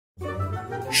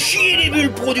Chier les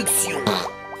bulles production.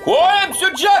 Ouais, monsieur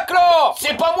Jack, là.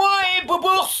 C'est pas moi,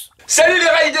 Bobours. Salut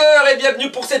les riders et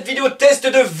bienvenue pour cette vidéo test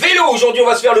de vélo. Aujourd'hui, on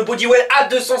va se faire le Bodywel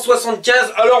A275.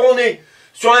 Alors, on est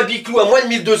sur un biclou à moins de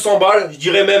 1200 balles. Je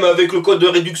dirais même avec le code de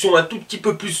réduction un tout petit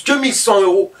peu plus que 1100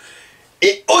 €.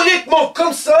 Et honnêtement,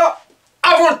 comme ça,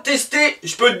 avant de tester,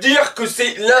 je peux te dire que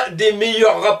c'est l'un des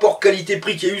meilleurs rapports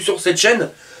qualité-prix qu'il y a eu sur cette chaîne.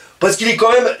 Parce qu'il est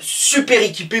quand même super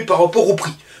équipé par rapport au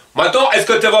prix. Maintenant, est-ce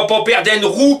que tu vas pas perdre une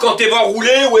roue quand tu vas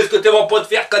rouler ou est-ce que tu vas pas te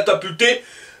faire catapulter?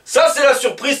 Ça, c'est la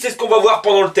surprise, c'est ce qu'on va voir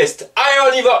pendant le test.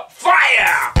 Allez, on y va.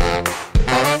 Fire!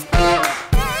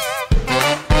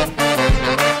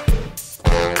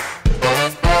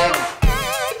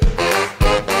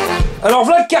 Alors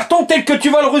voilà le carton tel que tu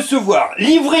vas le recevoir.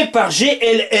 Livré par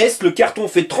GLS, le carton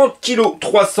fait 30 kg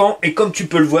 300 et comme tu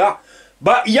peux le voir,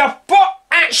 bah il n'y a pas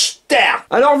un ster.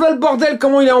 Alors voilà le bordel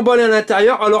comment il est emballé à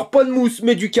l'intérieur. Alors pas de mousse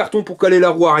mais du carton pour caler la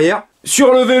roue arrière.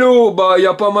 Sur le vélo, bah il y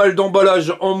a pas mal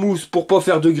d'emballage en mousse pour pas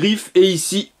faire de griffes. Et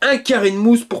ici, un carré de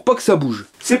mousse pour pas que ça bouge.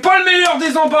 C'est pas le meilleur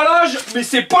des emballages, mais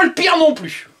c'est pas le pire non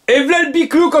plus. Et voilà le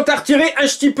biclou quand t'as retiré un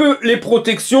petit peu les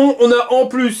protections. On a en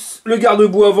plus le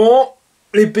garde-boue avant,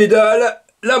 les pédales,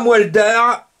 la moelle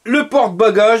d'air, le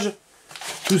porte-bagages.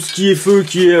 Tout ce qui est feu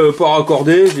qui est pas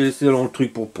raccordé, j'ai laissé dans le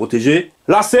truc pour protéger.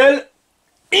 La selle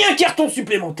et un carton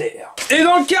supplémentaire. Et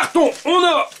dans le carton, on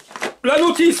a la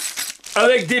notice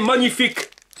avec des magnifiques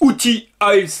outils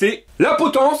ALC, la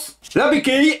potence, la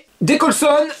béquille, des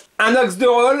colsonnes, un axe de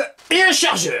roll et un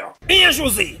chargeur. Et un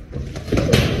José.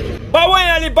 Bah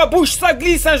ouais, les babouches, ça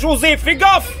glisse, hein, José, fais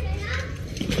gaffe.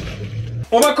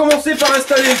 On va commencer par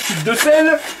installer le tube de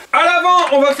selle. À l'avant,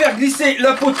 on va faire glisser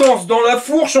la potence dans la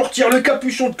fourche. On retire le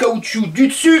capuchon de caoutchouc du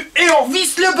dessus et on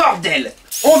revisse le bordel.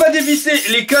 On va dévisser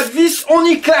les 4 vis, on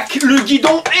y claque le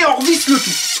guidon et on revisse le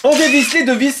tout. On dévisse les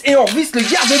 2 vis et on revisse le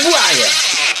garde-boue arrière.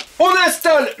 On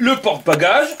installe le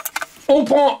porte-bagages. On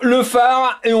prend le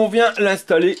phare et on vient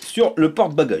l'installer sur le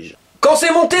porte-bagages. Quand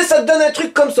c'est monté, ça te donne un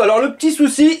truc comme ça. Alors le petit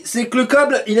souci, c'est que le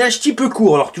câble, il est un petit peu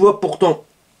court. Alors tu vois, pourtant,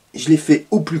 je l'ai fait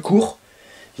au plus court.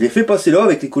 Je l'ai fait passer là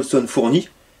avec les colsonnes fournies.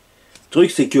 Le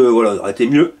truc c'est que voilà, ça aurait été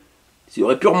mieux. S'il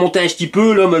aurait pu remonter un petit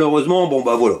peu, là malheureusement, bon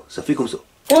bah voilà, ça fait comme ça.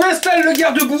 On installe le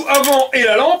garde-boue avant et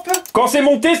la lampe. Quand c'est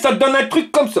monté, ça te donne un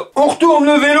truc comme ça. On retourne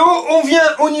le vélo, on vient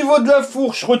au niveau de la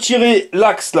fourche retirer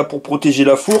l'axe là pour protéger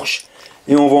la fourche.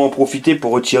 Et on va en profiter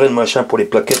pour retirer le machin pour les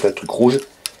plaquettes, le truc rouge.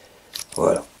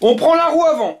 Voilà. On prend la roue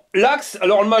avant, l'axe,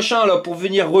 alors le machin là pour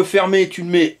venir refermer, tu le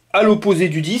mets à l'opposé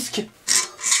du disque.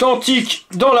 Tantique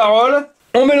dans la rolle.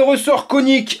 On met le ressort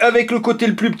conique avec le côté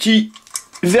le plus petit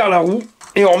vers la roue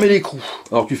et on remet l'écrou.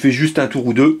 Alors tu fais juste un tour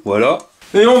ou deux, voilà.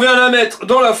 Et on vient la mettre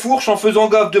dans la fourche en faisant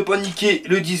gaffe de pas niquer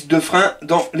le disque de frein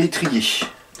dans l'étrier.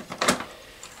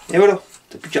 Et voilà,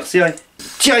 t'as plus qu'à resserrer.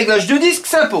 Petit réglage de disque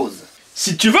s'impose.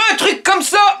 Si tu veux un truc comme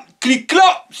ça, clique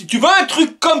là. Si tu veux un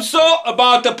truc comme ça,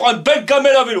 bah t'as pris une belle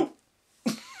gamelle à vélo.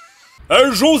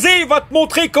 José va te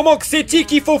montrer comment que c'est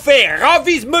qu'il faut faire.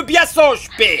 Ravise-me bien ça,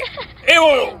 père. Et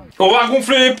voilà. On va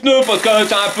gonfler les pneus parce qu'on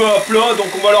est un peu à plat, donc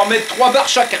on va leur mettre 3 barres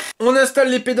chacun. On installe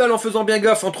les pédales en faisant bien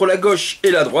gaffe entre la gauche et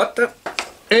la droite.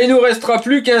 Et il nous restera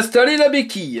plus qu'à installer la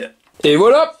béquille. Et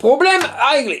voilà, problème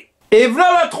réglé. Et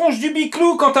voilà la tronche du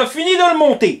biclou quand t'as fini de le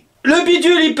monter. Le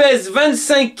bidule il pèse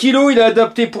 25 kg, il est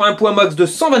adapté pour un poids max de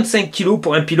 125 kg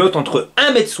pour un pilote entre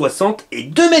 1,60 m et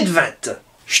 2,20 m.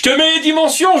 Je te mets les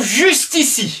dimensions juste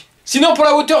ici. Sinon pour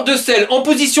la hauteur de selle, en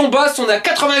position basse, on a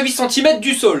 88 cm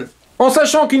du sol. En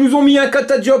sachant qu'ils nous ont mis un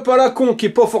catadiop à la con qui est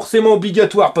pas forcément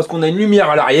obligatoire parce qu'on a une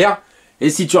lumière à l'arrière. Et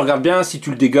si tu regardes bien, si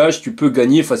tu le dégages, tu peux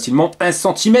gagner facilement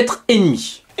 1,5 cm.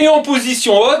 Et en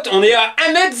position haute, on est à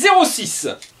 1,06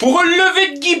 m. Pour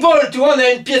relever de guibole, tu vois, on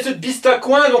a une pièce de piste à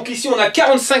coin. Donc ici, on a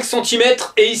 45 cm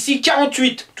et ici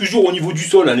 48. Toujours au niveau du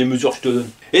sol, hein, les mesures que je te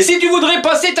donne. Et si tu voudrais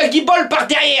passer ta guibole par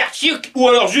derrière, ou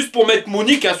alors juste pour mettre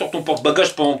Monique hein, sur ton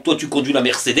porte-bagages pendant que toi tu conduis la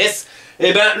Mercedes,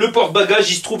 eh ben le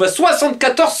porte-bagages il se trouve à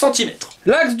 74 cm.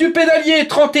 L'axe du pédalier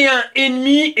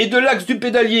 31,5 et de l'axe du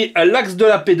pédalier à l'axe de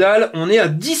la pédale, on est à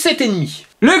 17,5.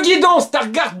 Le guidon, si tu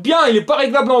regardes bien, il n'est pas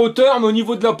réglable en hauteur, mais au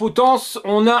niveau de la potence,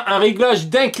 on a un réglage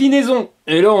d'inclinaison.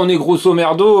 Et là, on est grosso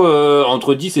merdo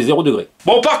entre 10 et 0 degrés.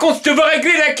 Bon, par contre, si tu veux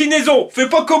régler l'inclinaison, fais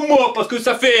pas comme moi, parce que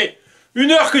ça fait 1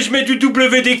 heure que je mets du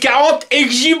WD-40 et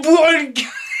que j'y bourre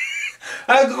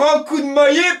un grand coup de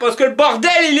maillet parce que le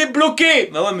bordel, il est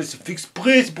bloqué. Bah ouais, mais c'est fait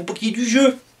exprès, c'est pour pas qu'il y ait du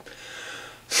jeu.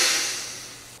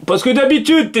 Parce que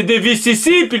d'habitude, t'es dévissé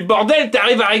ici, puis le bordel,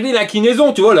 t'arrives à régler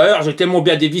l'inclinaison. Tu vois, là, j'ai tellement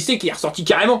bien dévissé qu'il est ressorti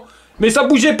carrément. Mais ça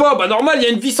bougeait pas. Bah normal, il y a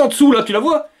une vis en dessous, là, tu la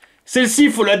vois? Celle-ci,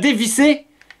 il faut la dévisser.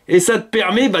 Et ça te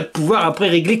permet de pouvoir après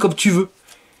régler comme tu veux.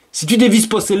 Si tu dévisses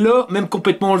pas celle-là, même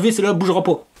complètement enlevée, celle-là ne bougera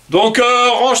pas. Donc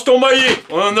range ton maillet,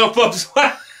 on en a pas besoin.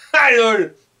 Ah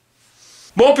lol.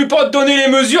 Bon, on peut pas te donner les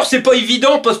mesures, c'est pas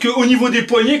évident parce que au niveau des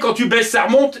poignets, quand tu baisses, ça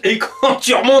remonte et quand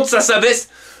tu remontes, ça s'abaisse.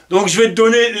 Donc je vais te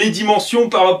donner les dimensions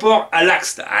par rapport à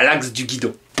l'axe du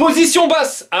guidon. Position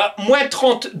basse, à moins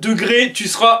 30 degrés, tu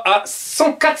seras à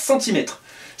 104 cm.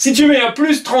 Si tu mets à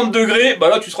plus 30 degrés, bah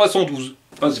là tu seras à 112.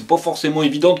 Enfin, c'est pas forcément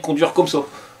évident de conduire comme ça.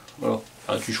 Voilà,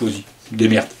 ah, tu choisis,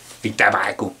 démerde. Et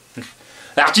tabraco.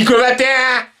 L'article 21.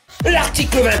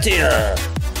 L'article 21.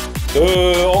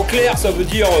 En clair, ça veut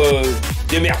dire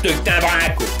démerde avec un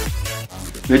braco.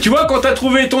 Mais tu vois, quand t'as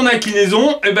trouvé ton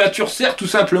inclinaison, eh ben tu resserres tout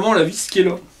simplement la vis qui est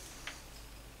là.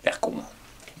 L'air con.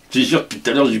 J'ai jure, tout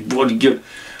à l'heure, j'ai bourré de gueule.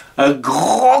 Un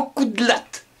grand coup de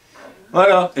latte.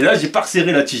 Voilà. Et là, j'ai pas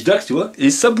resserré la tige d'axe, tu vois. Et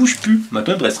ça bouge plus.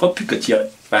 Maintenant, il ne restera plus qu'à tirer.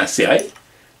 Enfin, serrer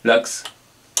l'axe.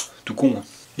 Tout con. Hein.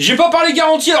 J'ai pas parlé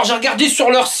garantie, alors j'ai regardé sur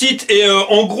leur site. Et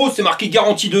en gros, c'est marqué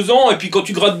garantie 2 ans. Et puis quand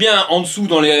tu grattes bien en dessous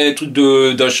dans les trucs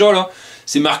d'achat, là,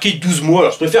 c'est marqué 12 mois.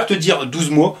 Alors je préfère te dire 12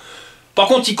 mois. Par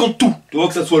contre, il compte tout. Tu vois,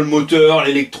 que ça soit le moteur,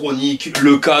 l'électronique,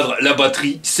 le cadre, la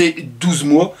batterie, c'est 12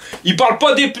 mois. Il parle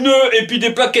pas des pneus et puis des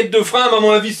plaquettes de frein, mais à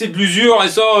mon avis, c'est de l'usure. Et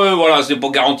ça, voilà, c'est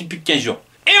pour garantie plus de 15 jours.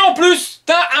 Et en plus,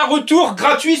 t'as un retour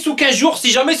gratuit sous 15 jours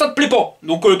si jamais ça te plaît pas.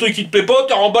 Donc le truc qui te plaît pas,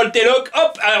 tu remballes tes locks,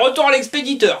 hop, un retour à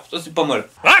l'expéditeur. Ça, c'est pas mal.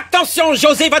 Attention,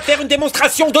 José va te faire une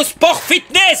démonstration de sport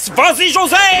fitness. Vas-y,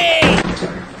 José.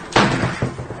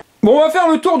 Bon, on va faire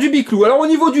le tour du biclou. Alors au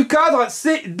niveau du cadre,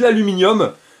 c'est de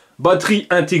l'aluminium. Batterie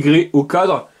intégrée au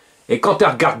cadre. Et quand tu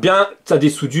regardes bien, tu as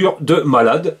des soudures de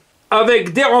malade.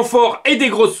 Avec des renforts et des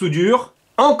grosses soudures.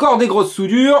 Encore des grosses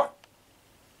soudures.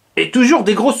 Et toujours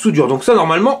des grosses soudures. Donc ça,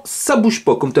 normalement, ça bouge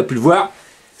pas. Comme tu as pu le voir,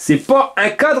 c'est pas un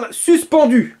cadre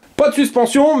suspendu. Pas de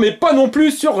suspension, mais pas non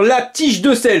plus sur la tige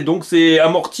de selle. Donc c'est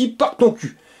amorti par ton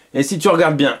cul. Et si tu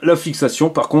regardes bien la fixation,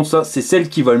 par contre, ça, c'est celle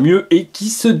qui va le mieux et qui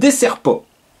se desserre pas.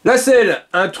 La selle,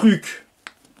 un truc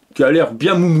qui a l'air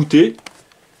bien moumouté.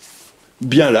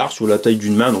 Bien large, sur la taille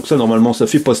d'une main, donc ça normalement ça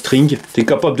fait pas string. T'es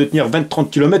capable de tenir 20-30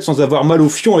 km sans avoir mal au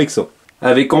fion avec ça.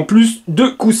 Avec en plus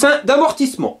 2 coussins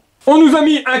d'amortissement. On nous a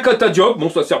mis un cata-job, bon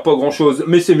ça sert pas à grand chose,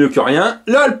 mais c'est mieux que rien.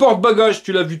 Là le porte-bagages,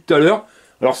 tu l'as vu tout à l'heure.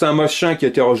 Alors c'est un machin qui a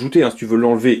été rajouté, hein. Si tu veux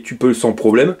l'enlever, tu peux sans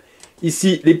problème.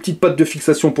 Ici, les petites pattes de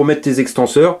fixation pour mettre tes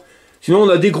extenseurs. Sinon on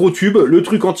a des gros tubes, le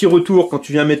truc anti-retour quand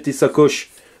tu viens mettre tes sacoches,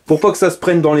 pour pas que ça se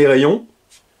prenne dans les rayons.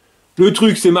 Le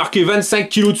truc c'est marqué 25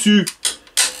 kg dessus.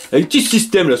 Avec petit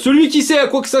système là, celui qui sait à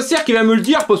quoi que ça sert qui va me le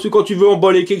dire, parce que quand tu veux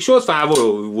emballer quelque chose, enfin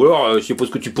ou alors je sais pas ce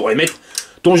que tu pourrais mettre,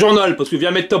 ton journal, parce que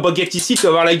viens mettre ta baguette ici, tu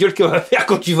vas voir la gueule qu'elle va faire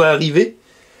quand tu vas arriver.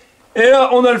 Et là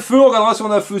on a le feu, on regardera si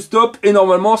on a feu stop, et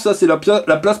normalement ça c'est la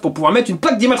place pour pouvoir mettre une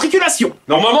plaque d'immatriculation.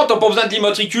 Normalement t'as pas besoin de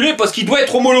l'immatriculer parce qu'il doit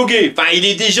être homologué, enfin il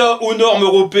est déjà aux normes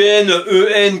européennes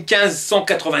EN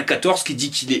 1594 qui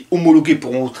dit qu'il est homologué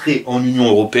pour entrer en Union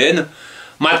Européenne.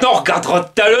 Maintenant, on regardera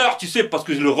tout à l'heure, tu sais, parce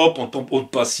que l'Europe, on tombe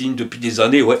pas signe depuis des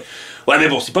années, ouais. Ouais, mais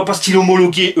bon, c'est pas parce qu'il est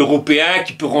homologué européen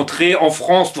qu'il peut rentrer en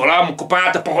France. Voilà, mon copain,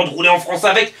 t'as pas le droit de rouler en France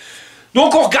avec.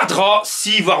 Donc, on regardera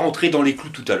s'il va rentrer dans les clous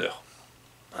tout à l'heure.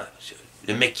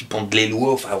 Le mec qui pond les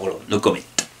lois, enfin voilà, no comment.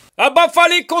 Ah bah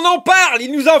fallait qu'on en parle.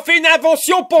 Il nous a fait une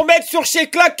invention pour mettre sur chez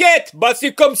claquettes. Bah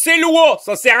c'est comme c'est lourd,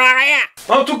 ça sert à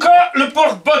rien. En tout cas, le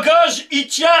porte-bagages, il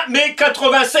tient mes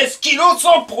 96 kilos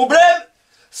sans problème.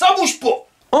 Ça bouge pas.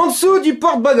 En dessous du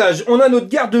porte-bagages, on a notre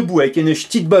garde-boue avec une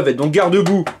petite bavette. Donc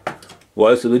garde-boue,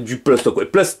 ouais, ça doit être du plastoc, ouais,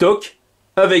 plastoc.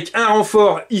 Avec un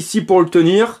renfort ici pour le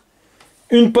tenir.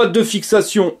 Une patte de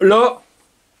fixation là.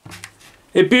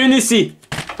 Et puis une ici.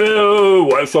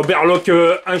 Ouais, ça berloque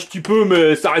un petit peu,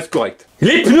 mais ça reste correct.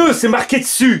 Les pneus, c'est marqué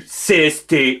dessus.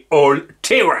 CST All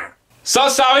Terrain. Ça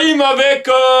rime avec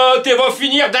t'es va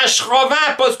finir d'un chravin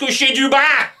parce que j'ai du bras.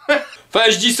 Enfin,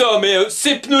 je dis ça, mais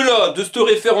ces pneus-là, de cette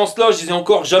référence-là, je les ai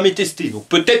encore jamais testés. Donc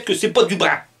peut-être que c'est pas du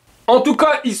bras. En tout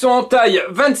cas, ils sont en taille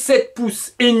 27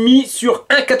 pouces et demi sur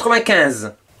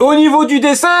 1,95. Au niveau du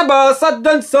dessin, bah ça te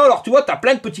donne ça. Alors tu vois, t'as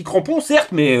plein de petits crampons, certes,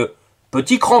 mais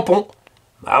petits crampons.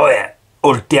 Bah ouais,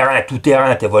 all terrain, tout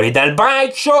terrain, t'es volé dans le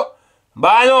bras, chaud.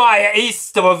 Bah non,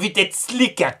 ça va vite être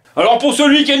slick. Hein. Alors pour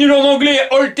celui qui est nul en anglais,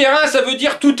 all terrain, ça veut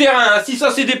dire tout terrain. Si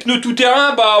ça c'est des pneus tout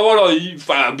terrain, bah voilà,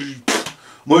 enfin...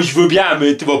 Moi je veux bien,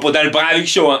 mais tu vas pas dans le bras avec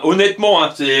chaud, hein. Honnêtement,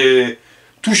 hein, c'est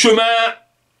tout chemin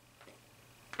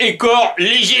et corps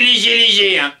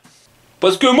léger, hein.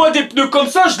 Parce que moi des pneus comme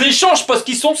ça, je les change parce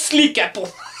qu'ils sont slick, hein, pour...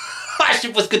 je sais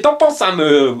pas ce que t'en penses, hein, mais...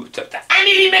 1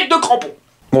 millimètre de crampon.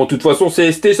 Bon, de toute façon,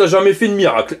 CST, ça n'a jamais fait de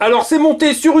miracle. Alors c'est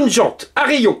monté sur une jante à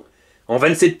rayon en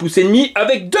 27 pouces et demi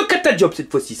avec 2 cata-jobs cette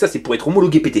fois-ci. Ça c'est pour être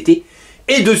homologué PTT.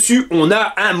 Et dessus, on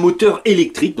a un moteur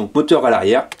électrique, donc moteur à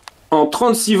l'arrière. en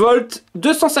 36 volts,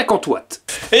 250 watts.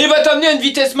 Et il va t'amener à une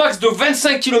vitesse max de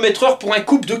 25 km/h pour un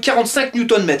couple de 45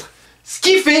 Nm. Ce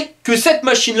qui fait que cette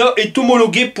machine-là est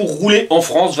homologuée pour rouler en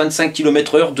France, 25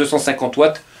 km/h, 250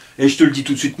 watts. Et je te le dis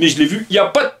tout de suite, mais je l'ai vu, il n'y a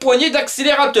pas de poignée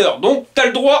d'accélérateur, donc tu as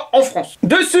le droit en France.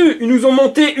 Dessus, ils nous ont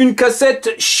monté une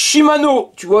cassette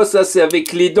Shimano. Tu vois, ça c'est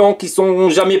avec les dents qui sont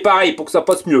jamais pareilles pour que ça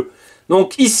passe mieux.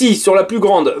 Donc ici, sur la plus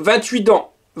grande, 28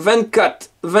 dents,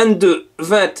 24, 22,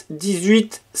 20,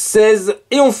 18, 16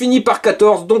 et on finit par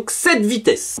 14, donc 7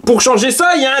 vitesses. Pour changer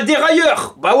ça, il y a un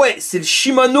dérailleur. Bah ouais, c'est le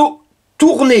Shimano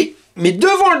tourné. Mais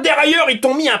devant le dérailleur, ils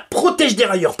t'ont mis un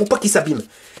protège-dérailleur pour pas qu'il s'abîme.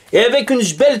 Et avec une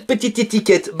belle petite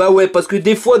étiquette. Bah ouais, parce que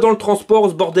des fois dans le transport,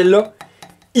 ce bordel-là,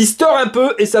 il se tord un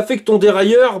peu et ça fait que ton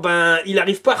dérailleur, ben, il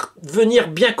arrive pas à venir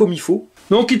bien comme il faut.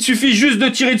 Donc il te suffit juste de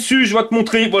tirer dessus, je vais te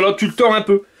montrer. Voilà, tu le tords un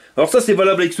peu. Alors ça, c'est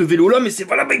valable avec ce vélo-là, mais c'est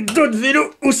valable avec d'autres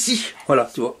vélos aussi. Voilà,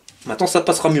 tu vois. Maintenant, ça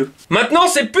passera mieux. Maintenant,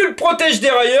 c'est plus le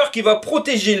protège-dérailleur qui va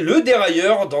protéger le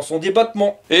dérailleur dans son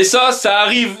débattement. Et ça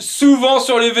arrive souvent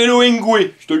sur les vélos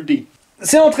Engoué, je te le dis.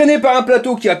 C'est entraîné par un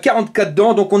plateau qui a 44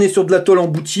 dents, donc on est sur de la tôle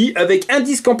emboutie, avec un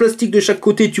disque en plastique de chaque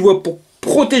côté, tu vois, pour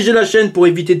protéger la chaîne, pour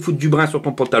éviter de foutre du brin sur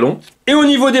ton pantalon. Et au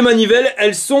niveau des manivelles,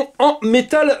 elles sont en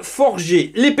métal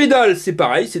forgé. Les pédales, c'est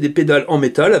pareil, c'est des pédales en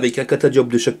métal, avec un catajob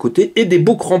de chaque côté, et des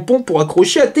beaux crampons pour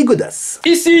accrocher à tes godasses.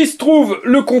 Ici se trouve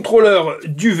le contrôleur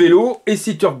du vélo, et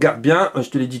si tu regardes bien, je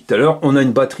te l'ai dit tout à l'heure, on a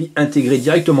une batterie intégrée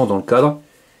directement dans le cadre,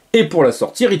 et pour la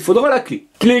sortir, il te faudra la clé.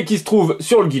 Clé qui se trouve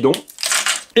sur le guidon,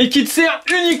 et qui te sert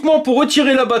uniquement pour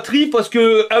retirer la batterie parce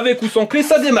que avec ou sans clé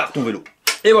ça démarre ton vélo.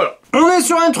 Et voilà. On est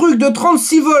sur un truc de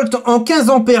 36 volts en 15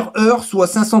 ampères heure, soit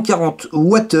 540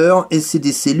 Wh, et c'est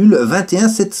des cellules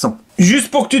 21700.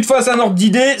 Juste pour que tu te fasses un ordre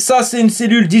d'idée, ça c'est une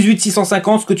cellule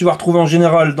 18650, ce que tu vas retrouver en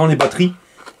général dans les batteries.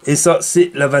 Et ça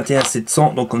c'est la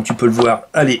 21700, donc comme tu peux le voir,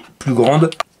 elle est plus grande,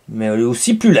 mais elle est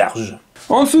aussi plus large.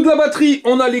 En dessous de la batterie,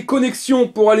 on a les connexions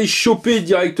pour aller choper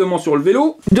directement sur le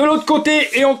vélo. De l'autre côté,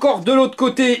 et encore de l'autre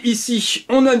côté, ici,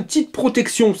 on a une petite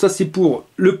protection. Ça, c'est pour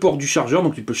le port du chargeur,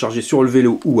 donc tu peux charger sur le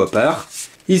vélo ou à part.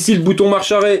 Ici, le bouton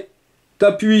marche-arrêt,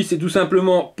 t'appuies, c'est tout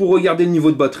simplement pour regarder le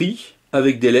niveau de batterie,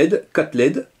 avec des LED, 4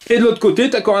 LED. Et de l'autre côté,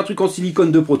 t'as encore un truc en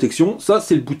silicone de protection. Ça,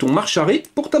 c'est le bouton marche-arrêt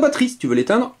pour ta batterie, si tu veux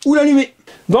l'éteindre ou l'allumer.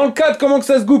 Dans le cadre, comment que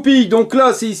ça se goupille? Donc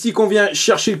là, c'est ici qu'on vient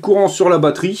chercher le courant sur la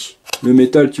batterie. Le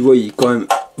métal, tu vois, il est quand même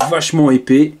vachement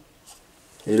épais.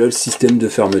 Et là, le système de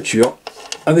fermeture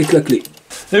avec la clé.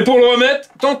 Et pour le remettre,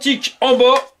 t'entiques en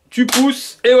bas, tu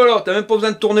pousses, et voilà. T'as même pas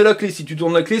besoin de tourner la clé. Si tu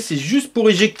tournes la clé, c'est juste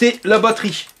pour éjecter la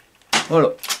batterie. Voilà.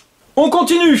 On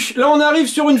continue. Là, on arrive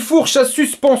sur une fourche à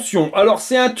suspension. Alors,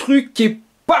 c'est un truc qui est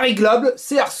pas réglable.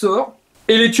 C'est un ressort.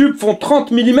 Et les tubes font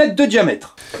 30 mm de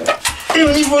diamètre. Et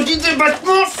au niveau du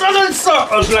débattement, ça donne ça.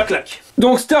 Oh, je la claque.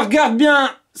 Donc, si tu regardes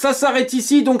bien, ça s'arrête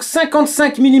ici. Donc,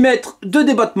 55 mm de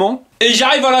débattement. Et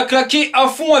j'arrive à la claquer à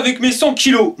fond avec mes 100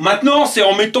 kg. Maintenant, c'est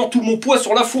en mettant tout mon poids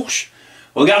sur la fourche.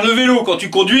 Regarde le vélo. Quand tu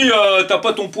conduis, t'as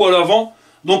pas ton poids à l'avant.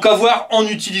 Donc, à voir en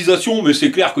utilisation. Mais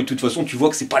c'est clair que de toute façon, tu vois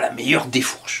que c'est pas la meilleure des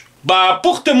fourches. Bah,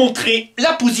 pour te montrer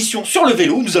la position sur le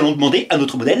vélo, nous allons demander à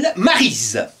notre modèle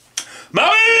Maryse.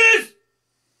 Maryse!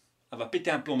 Elle va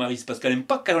péter un plomb, Maryse, parce qu'elle aime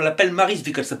pas qu'on l'appelle Maryse,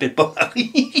 vu qu'elle s'appelle pas Maryse.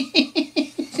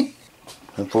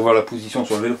 Pour voir la position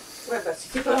sur le vélo. Ouais, bah si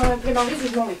t'es pas appelé Maryse,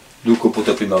 je m'en vais. Donc, pour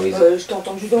t'appeler Maryse? Je t'ai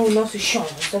entendu dans non, c'est chiant,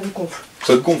 ça me gonfle.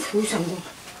 Ça te gonfle? Oui, ça me gonfle.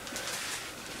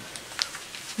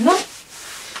 Non.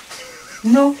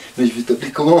 Non. Mais je vais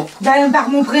t'appeler comment? Bah, par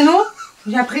mon prénom.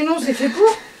 J'ai un prénom, c'est fait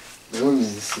pour. Non,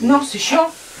 Non, c'est chiant.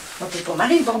 On t'es pas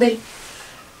Maryse, bordel.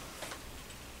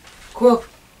 Quoi?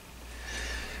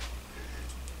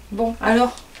 Bon,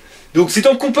 alors? Donc, c'est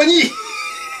en compagnie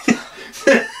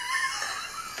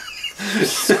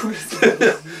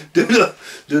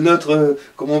de notre,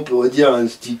 comment on pourrait dire, un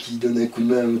style qui donne un coup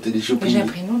de main au téléshopping. J'ai un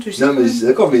prénom, tu sais. Non, mais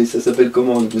d'accord, mais ça s'appelle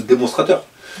comment? Notre démonstrateur.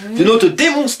 Oui. De notre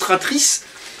démonstratrice.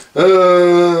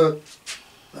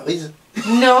 Maryse?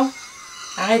 Non.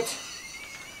 Arrête.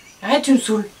 Arrête, tu me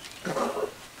saoules.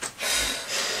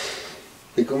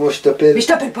 Et comment je t'appelle? Mais je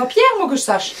t'appelle pas Pierre, moi, que je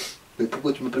sache. Mais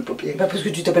pourquoi tu m'appelles pas Pierre? Bah, parce que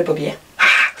tu t'appelles pas Pierre.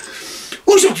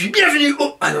 Aujourd'hui, bienvenue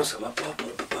au... Ah non, ça va pas, on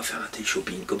peut pas faire un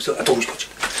télé-shopping comme ça. Attends, je te...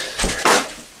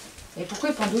 Et pourquoi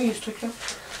il pendouille ce truc-là?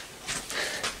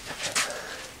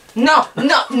 Non,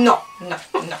 non, non, non,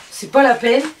 non. C'est pas la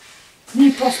peine.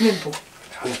 N'y pense même pas.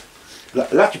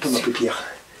 Là, tu peux m'appeler Pierre.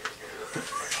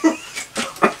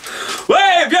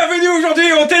 Ouais, bienvenue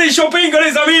aujourd'hui au télé-shopping,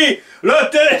 les amis. Le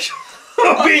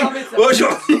télé-shopping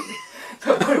aujourd'hui.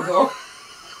 T'as pas le droit.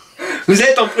 Vous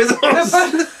êtes en présence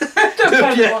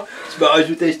de Pierre. Tu m'as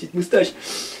rajouté une petite moustache.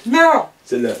 Non.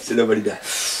 Celle-là, c'est la valide.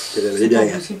 C'est la C'est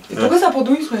valide. pas possible. Et pourquoi ça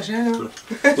pendouille ce machin là?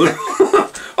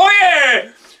 Oh yeah!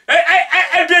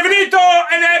 Bienvenue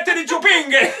en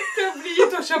télé-shopping! T'as oublié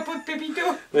ton chapeau de pépito.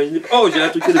 Oh, j'ai un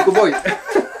truc de cow-boy.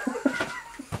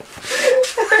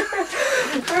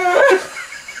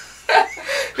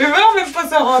 Le verre même pas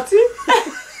sorti.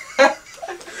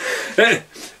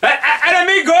 Un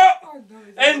amigo!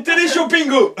 En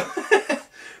télé-shoppingo!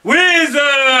 With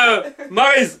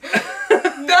Maryse!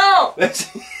 Non!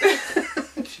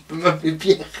 Tu peux m'appeler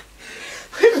Pierre.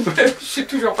 Je suis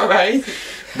toujours pas Maryse.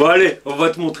 Bon allez, on va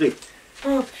te montrer.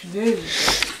 Oh punaise.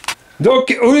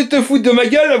 Donc, au lieu de te foutre de ma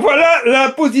gueule, voilà la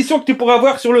position que tu pourras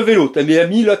avoir sur le vélo. T'as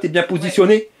mis là, t'es bien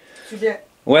positionné? C'est bien.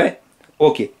 Ouais?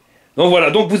 Ok. Donc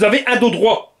voilà, donc vous avez un dos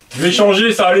droit. Je vais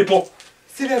changer, ça allait pas.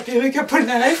 C'est la perruque à Paul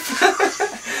Naref.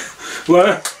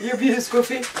 Ouais. Il a oublié de se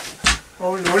coiffer.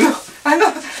 Oh là là.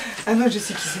 Ah non, je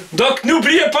sais qui c'est. Donc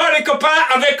n'oubliez pas les copains,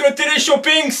 avec le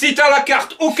télé-shopping, si t'as la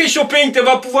carte OK Shopping, tu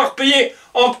vas pouvoir payer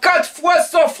en 4 fois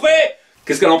sans frais.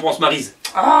 Qu'est-ce qu'elle en pense, Maryse?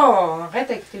 Oh, arrête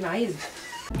avec tes Maryse.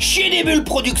 Chez des Bulles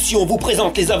Productions vous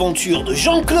présente les aventures de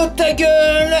Jean-Claude ta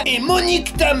gueule et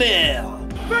Monique ta mère.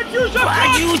 Je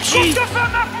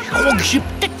crois que j'ai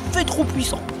peut-être fait trop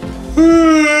puissant. Eh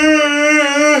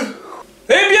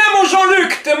bien mon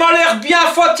Jean-Luc, t'as l'air bien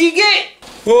fatigué.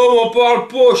 Oh, m'en parle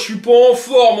pas, je suis pas en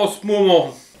forme en ce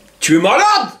moment. Tu es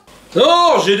malade?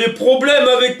 Non, j'ai des problèmes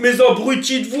avec mes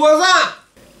abrutis de voisins.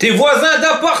 Tes voisins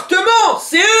d'appartement,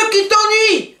 c'est eux qui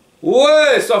t'ennuient.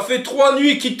 Ouais, ça fait 3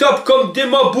 nuits qu'ils tapent comme des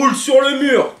maboules sur le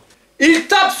mur. Ils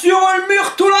tapent sur le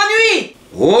mur toute la nuit.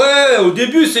 Ouais, au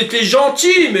début c'était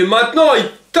gentil, mais maintenant ils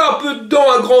tapent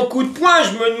dedans un grand coup de poing.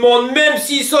 Je me demande même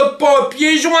s'ils sautent pas au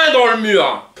pied joint dans le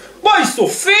mur. Bah, ils sont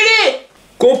fêlés.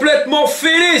 Complètement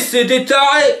fêlés, c'est des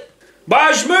tarés.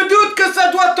 Bah, je me doute que ça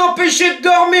doit t'empêcher de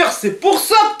dormir. C'est pour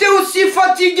ça que t'es aussi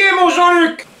fatigué, mon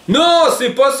Jean-Luc. Non,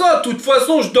 c'est pas ça. De toute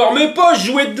façon, je dormais pas. Je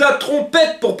jouais de la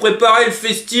trompette pour préparer le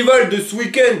festival de ce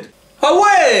week-end. Ah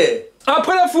ouais.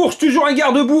 Après la fourche, toujours un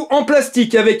garde-boue en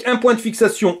plastique avec un point de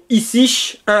fixation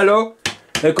ici, un là.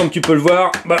 Et comme tu peux le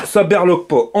voir, bah, ça berloque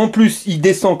pas. En plus, il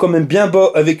descend quand même bien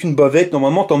bas avec une bavette.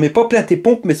 Normalement, t'en mets pas plein tes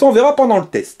pompes, mais ça, on verra pendant le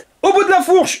test. Au bout de la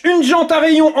fourche, une jante à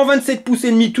rayon en 27 pouces et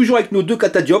demi, toujours avec nos 2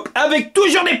 catadiopes, avec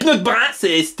toujours des pneus de brin,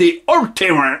 c'est ST all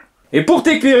terrain. Et pour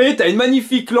t'éclairer, t'as une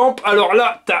magnifique lampe. Alors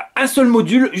là, t'as un seul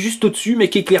module juste au-dessus,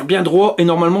 mais qui éclaire bien droit et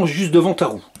normalement juste devant ta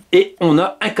roue. Et on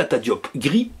a un catadiope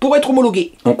gris pour être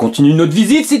homologué. On continue notre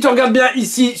visite. Si tu regardes bien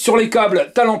ici sur les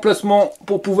câbles, t'as l'emplacement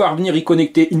pour pouvoir venir y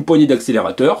connecter une poignée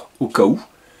d'accélérateur, au cas où.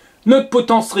 Notre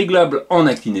potence réglable en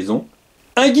inclinaison.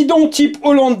 Un guidon type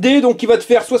hollandais, donc qui va te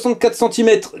faire 64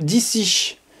 cm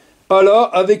d'ici à là,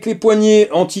 avec les poignées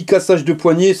anti-cassage de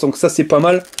poignées, sans que ça c'est pas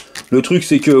mal. Le truc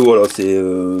c'est que voilà, c'est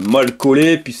mal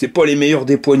collé, puis c'est pas les meilleurs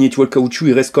des poignées, tu vois, le caoutchouc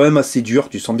il reste quand même assez dur,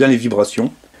 tu sens bien les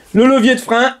vibrations. Le levier de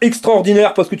frein,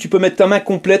 extraordinaire, parce que tu peux mettre ta main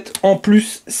complète, en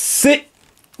plus c'est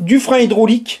du frein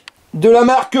hydraulique, de la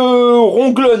marque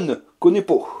Ronglon, connais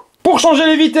pas. Pour changer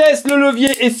les vitesses, le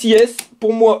levier SIS,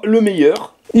 pour moi le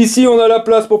meilleur. Ici, on a la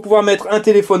place pour pouvoir mettre un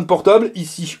téléphone portable,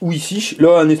 ici ou ici.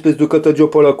 Là, un espèce de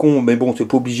catadiop à la con, mais bon, c'est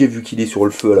pas obligé vu qu'il est sur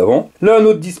le feu à l'avant. Là, un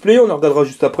autre display, on en regardera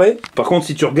juste après. Par contre,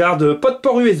 si tu regardes, pas de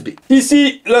port USB.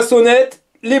 Ici, la sonnette,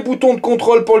 les boutons de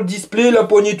contrôle pour le display, la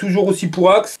poignée toujours aussi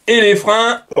pour axe, et les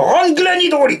freins Ronglon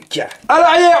hydraulique. À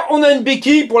l'arrière, on a une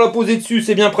béquille pour la poser dessus,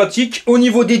 c'est bien pratique. Au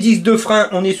niveau des disques de frein,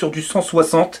 on est sur du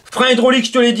 160. Frein hydraulique,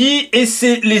 je te l'ai dit, et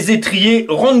c'est les étriers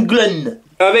Ronglon,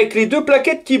 avec les 2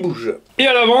 plaquettes qui bougent. Et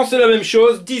à l'avant, c'est la même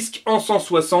chose, disque en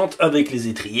 160 avec les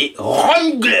étriers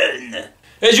Ronglon.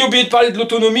 Et j'ai oublié de parler de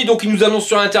l'autonomie, donc ils nous annoncent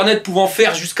sur internet pouvant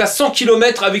faire jusqu'à 100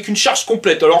 km avec une charge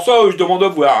complète. Alors ça, je demande à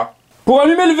voir. Pour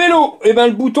allumer le vélo, eh ben,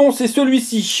 le bouton c'est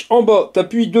celui-ci. En bas,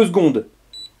 t'appuies 2 secondes.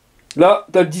 Là,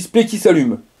 t'as le display qui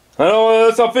s'allume.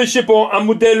 Alors ça fait, je sais pas, un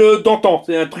modèle d'antan,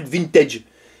 c'est un truc vintage.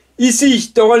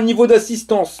 Ici, t'auras le niveau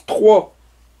d'assistance 3.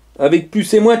 Avec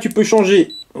plus et moins, tu peux changer.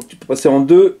 Donc tu peux passer en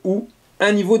 2 ou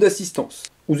un niveau d'assistance,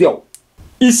 ou 0.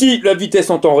 Ici, la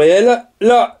vitesse en temps réel.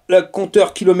 Là, le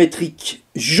compteur kilométrique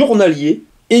journalier.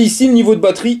 Et ici, le niveau de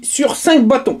batterie sur 5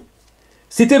 bâtons.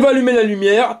 Si tu veux allumer la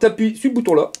lumière, tu appuies sur le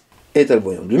bouton là. Et tu as le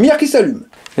voyant de lumière qui s'allume.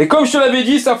 Et comme je te l'avais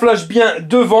dit, ça flash bien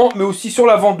devant, mais aussi sur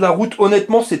l'avant de la route.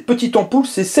 Honnêtement, cette petite ampoule,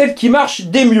 c'est celle qui marche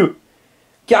des mieux.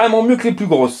 Carrément mieux que les plus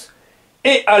grosses.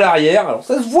 Et à l'arrière, alors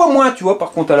ça se voit moins, tu vois,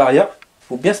 par contre à l'arrière.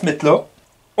 Faut bien se mettre là.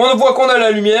 On voit qu'on a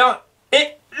la lumière et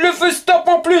le feu stop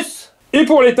en plus. Et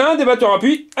pour l'éteindre, bah, tu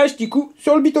appuies un petit coup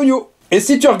sur le bitonio. Et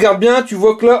si tu regardes bien, tu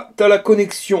vois que là, tu as la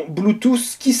connexion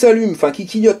Bluetooth qui s'allume, enfin qui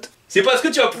clignote. C'est parce que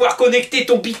tu vas pouvoir connecter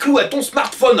ton biclou à ton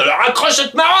smartphone. Alors accroche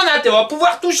cette marronne, hein, tu vas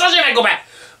pouvoir tout changer, ma copain.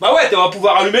 Bah ouais, tu vas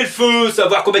pouvoir allumer le feu,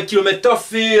 savoir combien de kilomètres t'as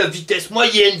fait, la vitesse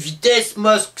moyenne, vitesse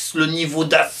max, le niveau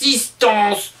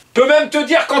d'assistance. Peut même te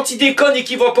dire quand il déconne et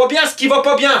qu'il va pas bien, ce qui va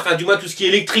pas bien. Enfin, du moins tout ce qui est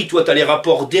électrique, toi t'as les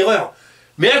rapports d'erreur.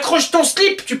 Mais accroche ton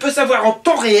slip, tu peux savoir en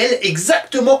temps réel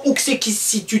exactement où c'est qui se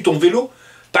situe ton vélo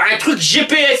par un truc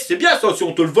GPS. C'est bien ça, si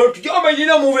on te le vole, tu dis « Ah bah il est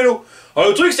là mon vélo ». Alors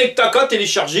le truc c'est que t'as qu'à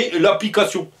télécharger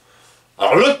l'application.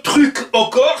 Alors le truc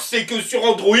encore, c'est que sur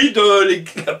Android,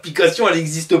 l'application elle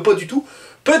n'existe pas du tout.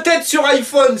 Peut-être sur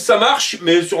iPhone ça marche,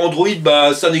 mais sur Android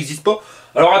bah ça n'existe pas.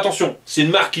 Alors attention, c'est une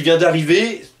marque qui vient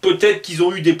d'arriver, peut-être qu'ils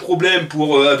ont eu des problèmes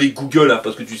avec Google, hein,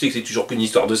 parce que tu sais que c'est toujours qu'une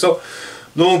histoire de ça.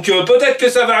 Donc peut-être que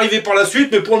ça va arriver par la suite,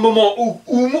 mais pour le moment,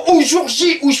 au jour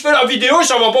J où je fais la vidéo,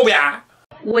 ça va pas bien.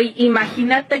 Oui,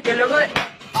 imagínate que luego...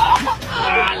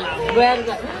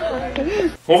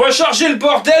 On va charger le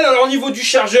bordel. Alors au niveau du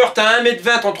chargeur, t'as 1,20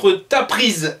 m entre ta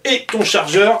prise et ton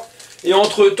chargeur. Et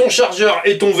entre ton chargeur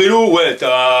et ton vélo, ouais,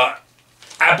 t'as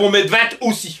un bon 1,20 m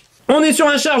aussi. On est sur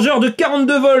un chargeur de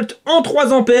 42 volts en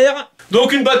 3 ampères.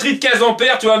 Donc une batterie de 15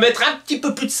 ampères, tu vas mettre un petit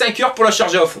peu plus de 5 heures pour la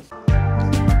charger à fond.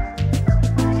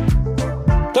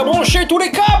 T'as branché tous les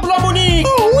câbles là, Monique?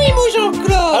 Oh oui, mon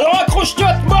Jean-Claude. Alors accroche-toi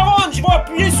à te marronne, je vais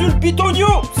appuyer sur le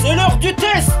bitonio. C'est l'heure du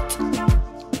test.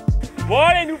 Bon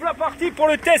allez, nous voilà partis pour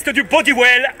le test du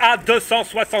Bodywel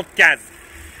A275.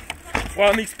 On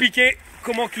va m'expliquer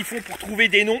comment qu'ils font pour trouver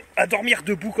des noms à dormir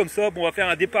debout comme ça. Bon, on va faire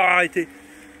un départ arrêté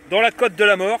dans la côte de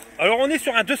la mort. Alors on est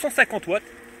sur un 250 watts.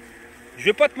 Je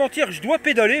vais pas te mentir, je dois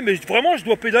pédaler, mais vraiment je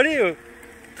dois pédaler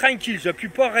tranquille. J'appuie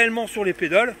pas réellement sur les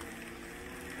pédales.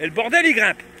 Et le bordel il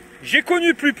grimpe. J'ai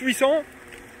connu plus puissant,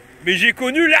 mais j'ai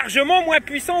connu largement moins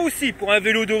puissant aussi. Pour un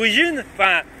vélo d'origine,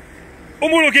 enfin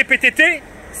homologué PTT,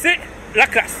 c'est la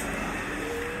classe.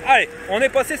 Allez, on est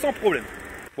passé sans problème.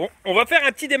 Bon, on va faire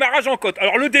un petit démarrage en côte.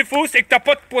 Alors le défaut, c'est que t'as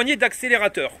pas de poignée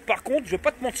d'accélérateur. Par contre, je vais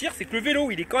pas te mentir, c'est que le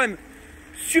vélo, il est quand même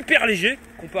super léger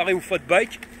comparé au fat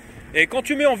bike. Et quand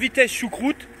tu mets en vitesse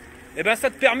choucroute, eh ben,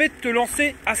 ça te permet de te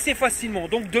lancer assez facilement.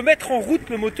 Donc de mettre en route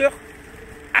le moteur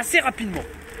assez rapidement.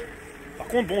 Par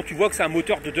contre, bon, tu vois que c'est un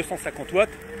moteur de 250 watts.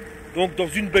 Donc dans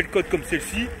une belle côte comme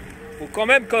celle-ci, faut quand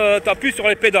même que tu appuies sur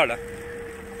les pédales.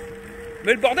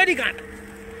 Mais le bordel, il grimpe.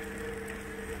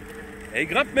 Et il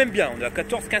grimpe même bien, on est à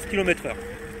 14-15 km/h.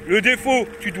 Le défaut,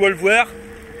 tu dois le voir,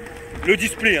 le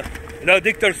display. Hein. Là,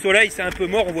 dès que tu as le soleil, c'est un peu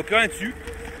mort, on voit plus rien dessus.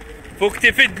 Faut que tu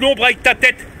aies fait de l'ombre avec ta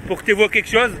tête pour que tu vois quelque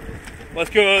chose. Parce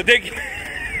que dès qu'il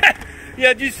y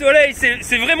a du soleil,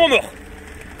 c'est vraiment mort.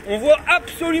 On voit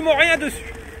absolument rien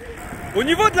dessus. Au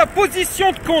niveau de la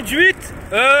position de conduite,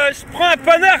 je prends un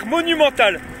panard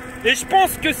monumental. Et je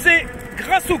pense que c'est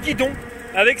grâce au guidon,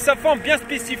 avec sa forme bien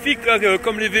spécifique,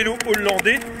 comme les vélos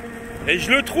hollandais. Et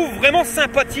je le trouve vraiment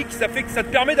sympathique, ça fait que ça te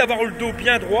permet d'avoir le dos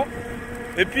bien droit.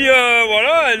 Et puis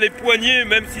voilà, les poignées,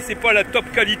 même si c'est pas la top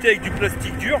qualité avec du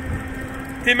plastique dur,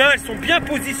 tes mains elles sont bien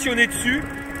positionnées dessus.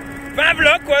 Enfin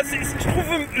voilà quoi, je trouve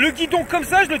le guidon comme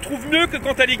ça, je le trouve mieux que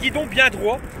quand t'as les guidons bien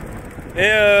droits. Et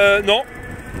non,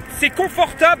 c'est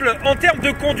confortable en termes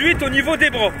de conduite au niveau des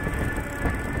bras.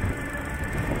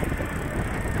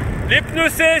 Les pneus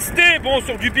CST, bon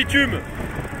sur du bitume,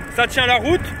 ça tient la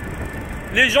route.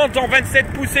 Les jantes en 27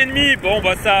 pouces et demi, bon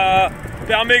bah ça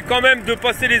permet quand même de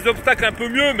passer les obstacles un peu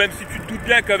mieux, même si tu te doutes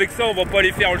bien qu'avec ça on va pas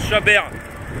aller faire le chabert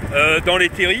dans les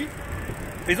terris.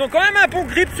 Ils ont quand même un bon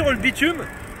grip sur le bitume.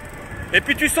 Et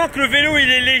puis tu sens que le vélo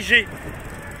il est léger.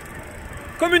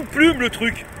 Comme une plume le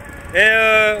truc. Et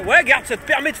ouais regarde, ça te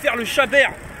permet de faire le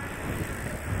chabert.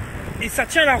 Et ça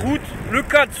tient la route, le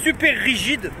cadre super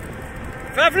rigide.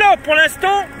 Enfin voilà, pour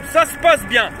l'instant, ça se passe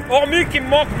bien. Hormis qu'il me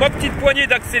manque ma petite poignée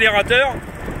d'accélérateur.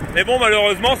 Mais bon,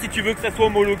 malheureusement, si tu veux que ça soit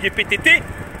homologué PTT,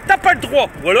 t'as pas le droit.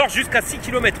 Ou alors jusqu'à 6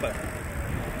 km/h.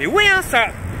 Mais oui, hein, ça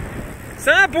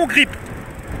a un bon grip.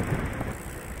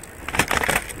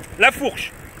 La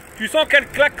fourche. Tu sens qu'elle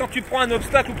claque quand tu prends un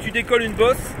obstacle ou que tu décolles une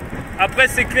bosse. Après,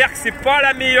 c'est clair que c'est pas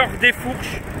la meilleure des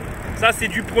fourches. Ça, c'est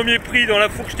du premier prix dans la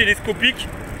fourche télescopique.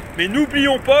 Mais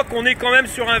n'oublions pas qu'on est quand même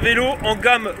sur un vélo en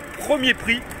gamme premier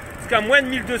prix. Parce qu'à moins de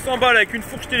 1200 balles avec une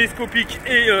fourche télescopique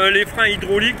et les freins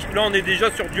hydrauliques, là on est déjà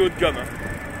sur du haut de gamme.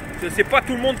 Hein. C'est pas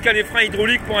tout le monde qui a les freins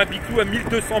hydrauliques pour un biclou à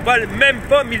 1200 balles, même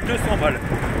pas 1200 balles.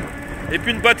 Et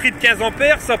puis une batterie de 15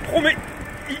 ampères, ça promet,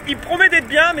 il promet d'être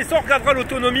bien, mais ça on regardera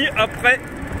l'autonomie après,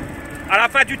 à la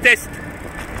fin du test.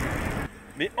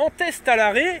 Mais en test à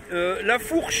l'arrêt, la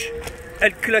fourche,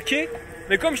 elle claquait.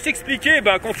 Mais comme je t'expliquais,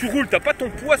 bah, quand tu roules, t'as pas ton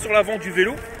poids sur l'avant du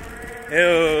vélo.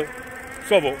 Et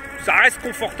ça va, ça reste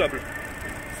confortable.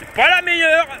 C'est pas la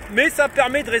meilleure, mais ça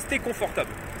permet de rester confortable.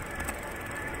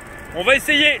 On va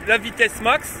essayer la vitesse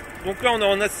max. Donc là, on est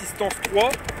en assistance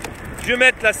 3. Je vais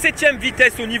mettre la 7e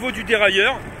vitesse au niveau du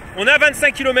dérailleur. On a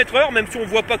 25 km/h, même si on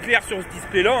voit pas clair sur ce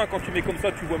display là, hein, quand tu mets comme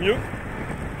ça tu vois mieux.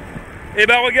 Et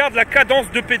ben regarde la cadence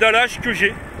de pédalage que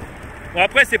j'ai. Bon,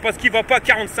 après c'est parce qu'il va pas à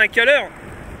 45 à l'heure,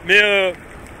 mais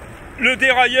le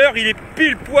dérailleur il est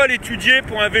pile poil étudié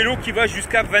pour un vélo qui va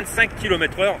jusqu'à 25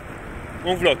 km/h.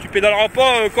 Donc voilà, tu pédaleras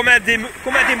pas comme un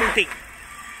démonté.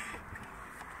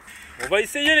 On va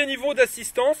essayer les niveaux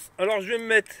d'assistance. Alors je vais me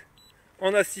mettre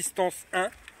en assistance 1.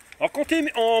 Alors quand tu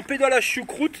es en pédalage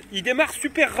choucroute, il démarre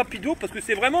super rapido parce que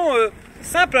c'est vraiment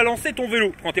simple à lancer ton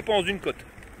vélo quand tu n'es pas dans une côte.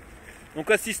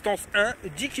 Donc assistance 1,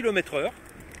 10 km/h.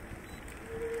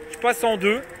 Je passe en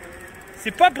 2. C'est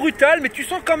pas brutal, mais tu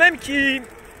sens quand même qu'il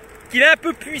est un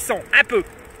peu puissant, un peu.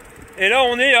 Et là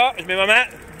on est à, je mets ma main,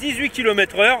 18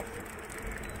 km/h.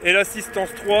 Et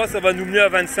l'assistance 3, ça va nous mener à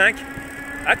 25.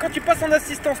 Ah, quand tu passes en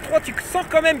assistance 3, tu sens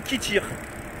quand même qu'il tire.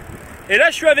 Et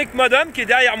là je suis avec madame qui est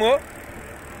derrière moi.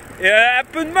 Et elle a un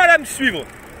peu de mal à me suivre.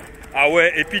 Ah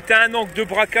ouais, et puis tu as un angle de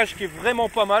braquage qui est vraiment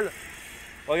pas mal.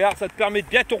 Regarde, ça te permet de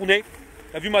bien tourner.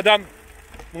 T'as vu madame?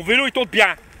 Mon vélo il tourne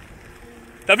bien.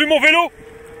 T'as vu mon vélo?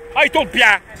 Ah, il tourne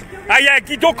bien. Ah, il y a un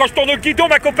guidon, quand je tourne au guidon,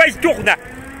 ma copain il tourne.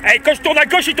 Et quand je tourne à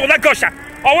gauche, il tourne à gauche.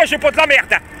 Ah ouais, j'ai pas de la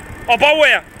merde. Oh bah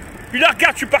ouais. Puis là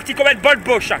regarde, je suis parti comme une balle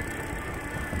boche.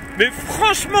 Mais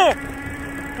franchement,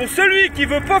 pour celui qui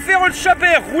veut pas faire le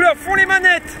chabert, rouler à fond les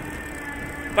manettes,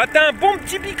 bah t'as un bon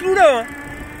petit biclou là. Hein.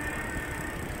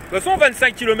 De toute façon,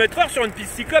 25 km/h sur une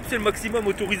piste cyclable, c'est le maximum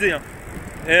autorisé. Hein.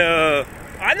 Et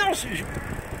ah non,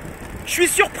 je suis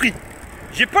surpris.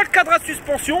 J'ai pas le cadre à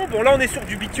suspension. Bon, là, on est sur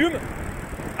du bitume.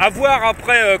 À voir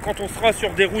après quand on sera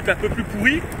sur des routes un peu plus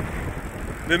pourries.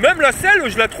 Mais même la selle,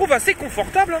 je la trouve assez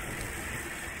confortable. Hein.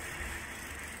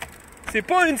 C'est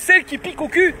pas une selle qui pique au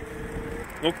cul.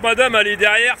 Donc madame, elle est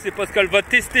derrière, c'est parce qu'elle va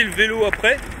tester le vélo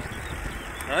après.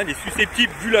 Hein, elle est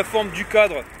susceptible, vu la forme du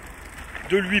cadre,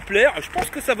 de lui plaire. Je pense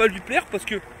que ça va lui plaire parce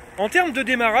que en termes de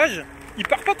démarrage, il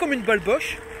part pas comme une balle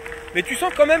boche, mais tu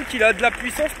sens quand même qu'il a de la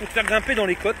puissance pour te faire grimper dans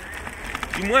les côtes,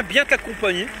 du moins bien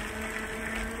t'accompagner.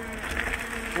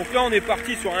 Donc là on est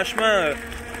parti sur un chemin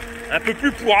un peu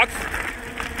plus pourrax.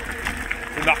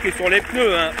 C'est marqué sur les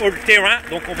pneus, hein, all terrain,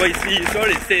 donc on va essayer ça,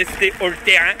 les CST all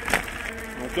terrain.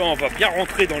 Donc là on va bien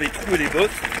rentrer dans les trous et les bosses.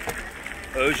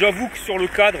 J'avoue que sur le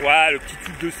cadre, ouais, le petit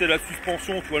tube de selle à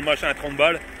suspension, tu vois le machin à 30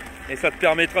 balles. Et ça te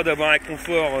permettra d'avoir un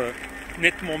confort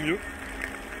nettement mieux.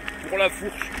 Pour la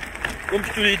fourche, comme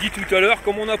je te l'ai dit tout à l'heure,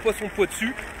 comme on n'a pas son poids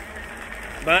dessus,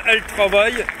 ben elle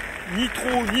travaille, ni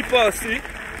trop ni pas assez.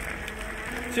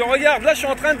 Si on regarde, là je suis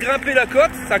en train de grimper la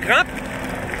côte, ça grimpe.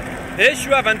 Et je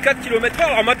suis à 24 km/h.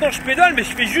 Alors maintenant je pédale, mais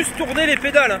je fais juste tourner les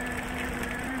pédales. Hein.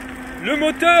 Le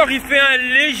moteur il fait un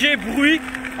léger bruit.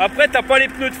 Après t'as pas les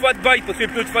pneus de fat bike, parce que les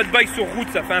pneus de fat bike sur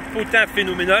route ça fait un potin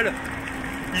phénoménal.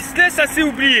 Il se laisse assez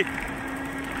oublier.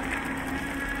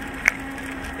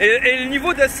 Et le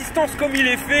niveau d'assistance comme il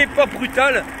est fait, pas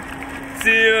brutal,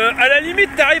 c'est à la limite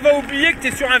tu arrives à oublier que tu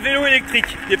es sur un vélo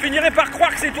électrique. Tu finirais par croire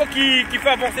que c'est toi qui fais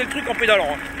avancer le truc en pédalant.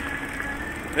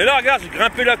 Hein. Et là regarde, j'ai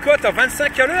grimpé la côte à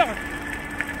 25 à l'heure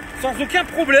sans aucun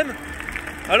problème.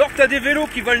 Alors que tu as des vélos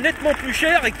qui valent nettement plus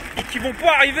cher et qui vont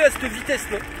pas arriver à cette vitesse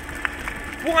là.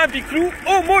 Pour un biclou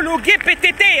homologué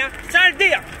PTT, hein, c'est à le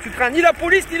dire. Tu crains ni la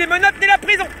police, ni les menottes, ni la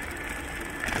prison.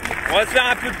 On va se faire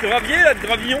un peu de gravier là, de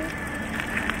gravillon.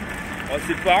 Oh,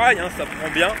 c'est pareil, hein, ça prend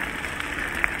bien.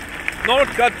 Dans le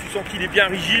cadre, tu sens qu'il est bien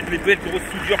rigide, les belles grosses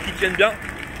soudures qui tiennent bien.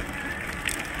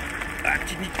 Ah,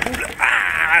 petit nid de poule.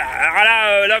 Ah,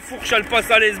 là, la fourche elle passe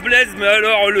à l'aise-blaise, mais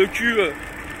alors le cul,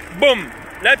 boum.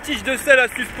 La tige de selle à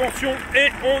suspension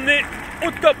et on est au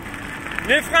top.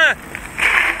 Les freins,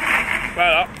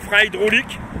 voilà, frein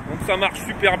hydraulique, donc ça marche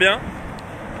super bien.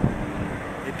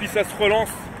 Et puis ça se relance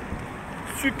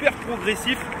super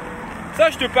progressif. Ça,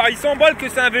 je te parie 100 balles que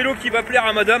c'est un vélo qui va plaire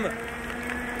à madame.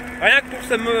 Rien que pour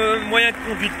ce moyen de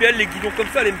conduite. Puis elle, les guidons comme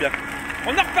ça, elle aime bien.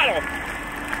 On en reparlera.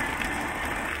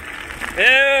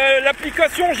 Et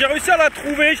l'application, j'ai réussi à la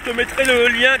trouver. Je te mettrai le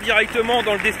lien directement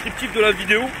dans le descriptif de la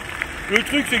vidéo. Le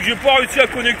truc, c'est que j'ai pas réussi à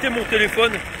connecter mon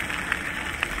téléphone.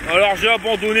 Alors j'ai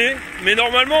abandonné. Mais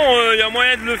normalement, il y a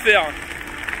moyen de le faire.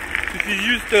 Il suffit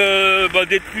juste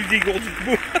d'être plus dégourdi que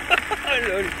vous.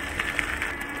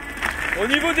 Au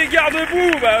niveau des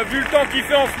garde-boue, vu le temps qu'il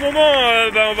fait en ce moment,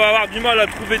 on va avoir du mal à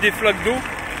trouver des flaques d'eau.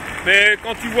 Mais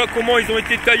quand tu vois comment ils ont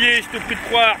été taillés, je te prie de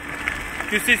croire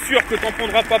que c'est sûr que tu n'en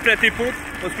prendras pas plein tes pompes.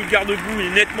 Parce que le garde-boue est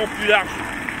nettement plus large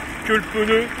que le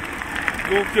pneu.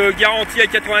 Donc garantie à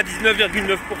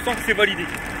 99,9% que c'est validé.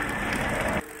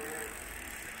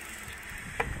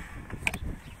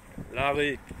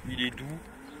 L'arrêt, il est doux.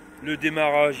 Le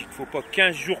démarrage, il ne faut pas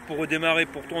 15 jours pour redémarrer.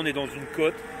 Pourtant, on est dans une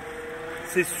côte.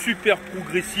 C'est super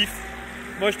progressif.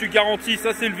 Moi je te garantis,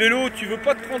 ça c'est le vélo, tu veux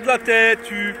pas te prendre la tête,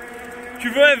 tu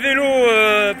veux un vélo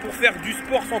pour faire du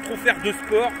sport sans trop faire de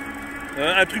sport,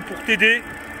 un truc pour t'aider,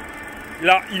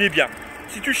 là il est bien.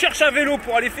 Si tu cherches un vélo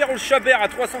pour aller faire au Chabert à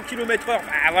 300 km/h, bah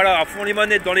voilà, à fond les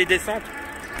manettes dans les descentes,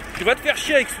 tu vas te faire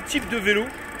chier avec ce type de vélo.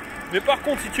 Mais par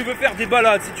contre, si tu veux faire des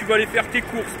balades, si tu veux aller faire tes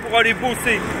courses pour aller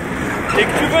bosser, et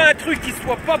que tu veux un truc qui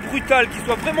soit pas brutal, qui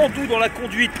soit vraiment doux dans la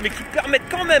conduite, mais qui te permette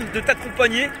quand même de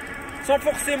t'accompagner, sans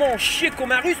forcément chier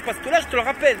comme un russe, parce que là, je te le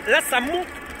rappelle, là ça monte,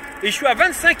 et je suis à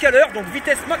 25 à l'heure, donc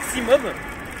vitesse maximum,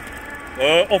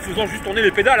 en faisant juste tourner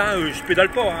les pédales, hein, je pédale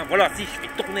pas, hein, voilà, si je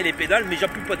fais tourner les pédales, mais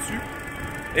j'appuie pas dessus,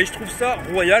 et je trouve ça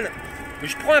royal.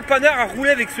 Je prends un panard à rouler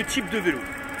avec ce type de vélo,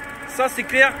 ça c'est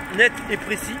clair, net et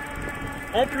précis.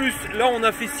 En plus, là on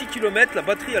a fait 6 km, la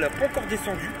batterie elle a pas encore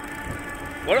descendu.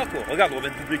 Voilà quoi, regarde, on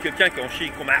vient de doubler quelqu'un qui est en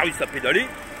chie comme un russe à pédaler.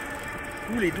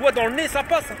 Ou les doigts dans le nez, ça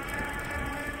passe.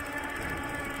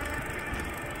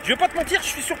 Je vais pas te mentir, je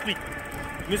suis surpris.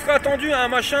 Je me serais attendu à un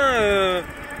machin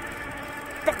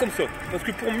pas comme ça. Parce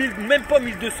que pour même pas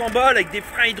 1200 balles, avec des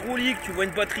freins hydrauliques, tu vois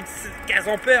une batterie de 15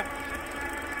 ampères,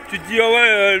 tu te dis ah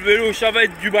ouais, le vélo ça va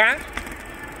être du brin.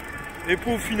 Et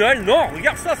puis au final, non,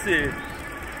 regarde ça, c'est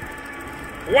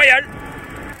royal.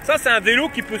 Ça c'est un vélo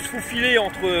qui peut se faufiler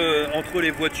entre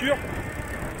les voitures.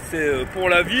 C'est pour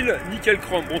la ville, nickel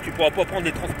chrome. Bon, tu pourras pas prendre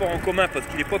des transports en commun parce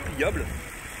qu'il est pas pliable.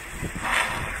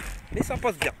 Mais ça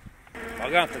passe bien. Alors,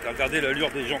 regarde, t'as qu'à regarder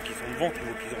l'allure des gens qui sont devant, tu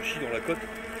vois qu'ils en chient dans la côte.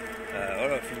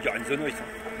 Voilà, figure in the noise.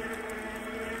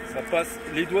 Ça passe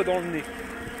les doigts dans le nez.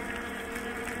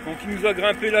 Donc il nous a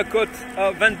grimpé la côte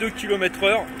à 22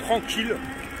 km/h, tranquille,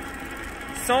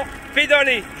 sans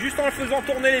pédaler, juste en faisant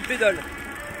tourner les pédales.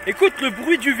 Écoute le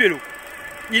bruit du vélo,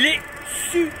 il est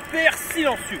super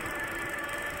silencieux.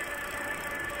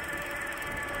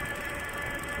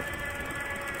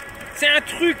 C'est un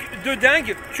truc de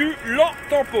dingue, tu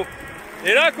l'entends pas.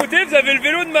 Et là à côté vous avez le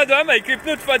vélo de madame avec les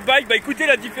pneus de fat bike, bah écoutez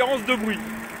la différence de bruit.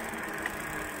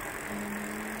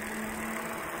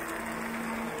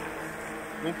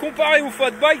 Donc comparé au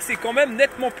fat bike, c'est quand même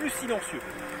nettement plus silencieux.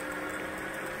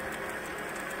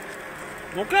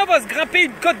 Donc là on va se grimper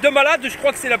une côte de malade, je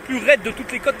crois que c'est la plus raide de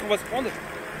toutes les côtes qu'on va se prendre.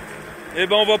 Et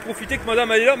ben on va profiter que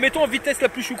madame elle est là, mettons en vitesse la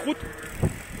plus choucroute.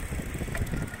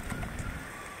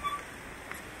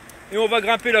 Et on va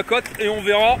grimper la côte et on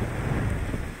verra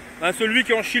celui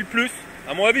qui en chie le plus.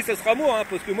 À mon avis ça sera moi, hein,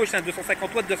 parce que moi je suis un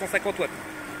 250 watts, 250 watts.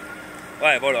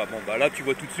 Ouais voilà, bon bah là tu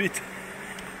vois tout de suite.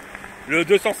 Le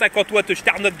 250 watts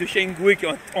Starnock de Shengui qui est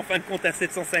en fin de compte un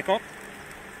 750.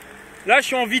 Là je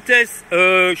suis en vitesse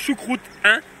choucroute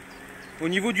 1 au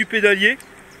niveau du pédalier.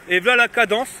 Et voilà la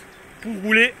cadence pour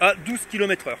rouler à 12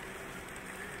 km/h.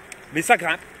 Mais ça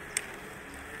grimpe.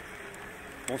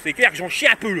 Bon c'est clair que j'en chie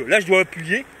un peu là je dois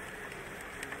appuyer.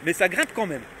 Mais ça grimpe quand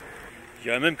même.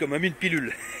 J'irais même comme une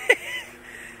pilule.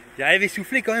 J'arrive à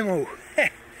essouffler quand même en haut.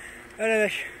 Ah la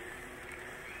vache.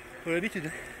 Pour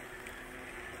l'habitude.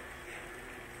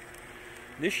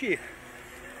 Des chier.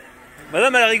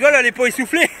 Madame elle rigole, elle est pas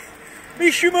essoufflée. Mais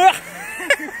je suis mort.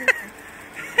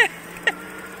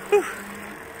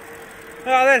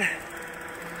 Regarde elle.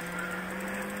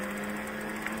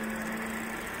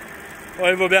 Ouais,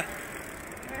 elle va bien.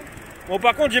 Bon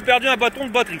par contre j'ai perdu un bâton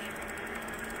de batterie.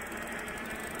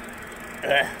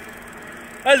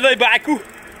 Elle va à coup.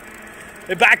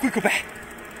 Et bah à coup copain.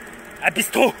 À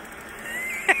bistrot.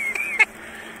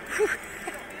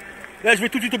 Là je vais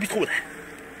tout de suite au bistrot.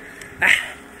 Ah,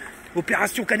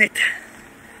 opération canette.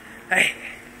 Allez.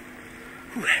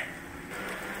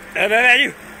 Ah bah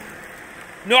allez.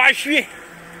 N'aurais chué.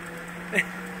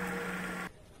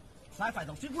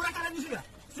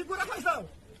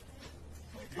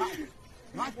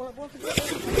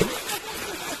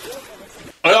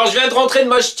 Alors je viens de rentrer de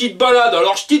ma petite balade.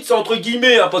 Alors petite c'est entre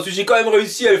guillemets hein, parce que j'ai quand même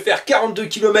réussi à faire 42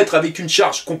 km avec une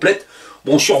charge complète.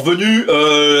 Bon je suis revenu,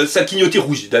 ça clignotait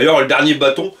rouge. D'ailleurs le dernier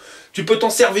bâton, tu peux t'en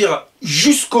servir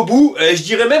jusqu'au bout. Et je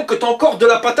dirais même que tu as encore de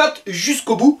la patate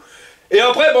jusqu'au bout. Et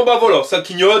après bon bah voilà, ça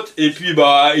clignote. Et puis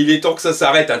bah il est temps que ça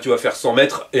s'arrête hein. Tu vas faire 100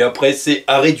 mètres et après c'est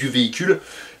arrêt du véhicule.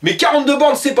 Mais 42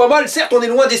 bornes c'est pas mal, certes on est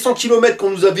loin des 100 km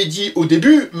qu'on nous avait dit au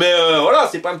début, mais voilà,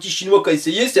 c'est pas un petit chinois qui a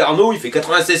essayé, c'est Arnaud, il fait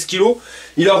 96 kg,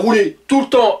 il a roulé tout le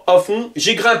temps à fond,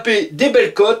 j'ai grimpé des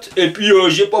belles côtes, et puis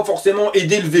j'ai pas forcément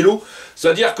aidé le vélo,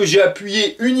 c'est-à-dire que j'ai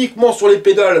appuyé uniquement sur les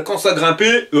pédales quand ça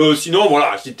grimpait, sinon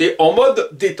voilà, j'étais en mode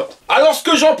détente. Alors ce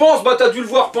que j'en pense, bah t'as dû le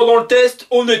voir pendant le test,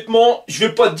 honnêtement, je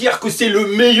vais pas te dire que c'est le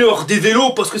meilleur des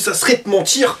vélos, parce que ça serait te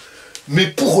mentir, mais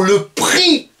pour le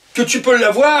prix que tu peux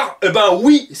l'avoir, eh ben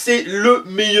oui, c'est le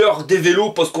meilleur des vélos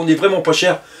parce qu'on est vraiment pas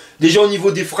cher. Déjà au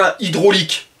niveau des freins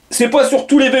hydrauliques, C'est pas sur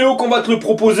tous les vélos qu'on va te le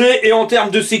proposer, et en termes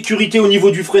de sécurité au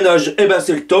niveau du freinage, eh ben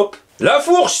c'est le top. La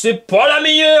fourche, c'est pas la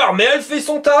meilleure, mais elle fait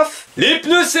son taf. Les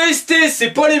pneus CST,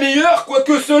 c'est pas les meilleurs,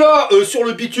 quoique ceux-là, sur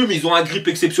le bitume, ils ont un grip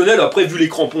exceptionnel. Après, vu les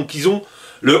crampons qu'ils ont,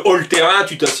 le all-terrain,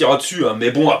 tu t'assieras dessus. Hein.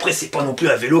 Mais bon, après, c'est pas non plus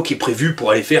un vélo qui est prévu pour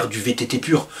aller faire du VTT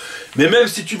pur. Mais même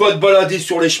si tu vas te balader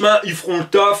sur les chemins, ils feront le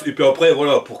taf. Et puis après,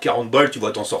 voilà, pour 40 balles, tu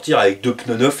vas t'en sortir avec 2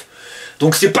 pneus neufs.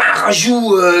 Donc c'est pas un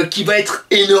rajout qui va être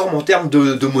énorme en termes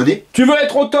de monnaie. Tu veux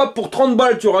être au top, pour 30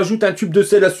 balles, tu rajoutes un tube de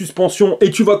selle à suspension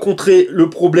et tu vas contrer le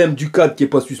problème du cadre qui est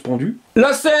pas suspendu.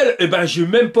 La selle, eh ben j'ai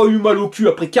même pas eu mal au cul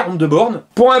après 42 bornes.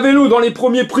 Pour un vélo dans les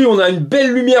premiers prix, on a une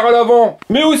belle lumière à l'avant,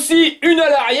 mais aussi une à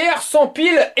l'arrière, sans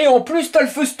pile, et en plus t'as le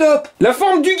feu stop. La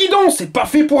forme du guidon, c'est pas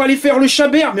fait pour aller faire le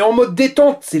chabert, mais en mode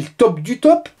détente, c'est le top du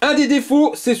top. Un des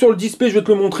défauts, c'est sur le display, je vais te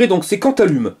le montrer, donc c'est quand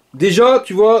t'allumes. Déjà,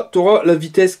 tu vois, t'auras la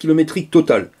vitesse kilométrique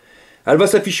totale. Elle va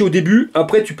s'afficher au début,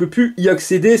 après tu peux plus y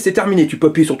accéder, c'est terminé. Tu peux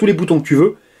appuyer sur tous les boutons que tu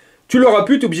veux. Tu l'auras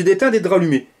plus, t'es obligé d'éteindre et de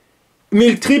rallumer. Mais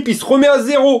le trip, il se remet à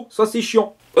 0, ça c'est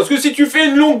chiant. Parce que si tu fais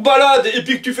une longue balade et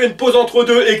puis que tu fais une pause entre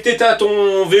deux et que t'éteins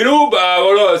ton vélo, bah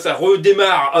voilà, ça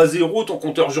redémarre à 0 ton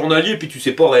compteur journalier, puis tu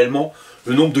sais pas réellement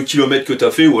le nombre de kilomètres que tu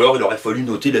as fait, ou alors il aurait fallu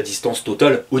noter la distance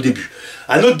totale au début.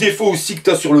 Un autre défaut aussi que tu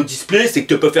as sur le display, c'est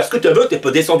que tu peux faire ce que tu veux, tu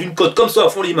peux descendre une côte comme ça à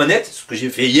fond les manettes, c'est ce que j'ai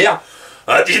fait hier.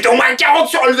 J'étais au moins 40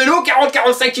 sur le vélo,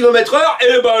 40-45 km/h,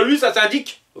 et bah lui ça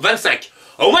t'indique 25.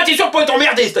 Au moins t'es sûr de pas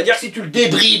t'emmerder, c'est-à-dire que si tu le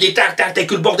débrides et tac,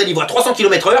 que le bordel il va à 300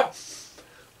 km/h,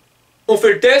 on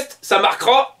fait le test, ça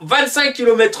marquera 25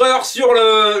 km/h sur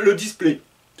le display.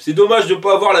 C'est dommage de ne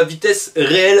pas avoir la vitesse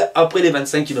réelle après les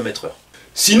 25 km/h.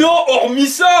 Sinon, hormis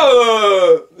ça,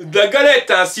 de la galette,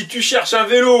 hein, si tu cherches un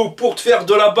vélo pour te faire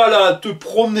de la balade, te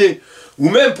promener, ou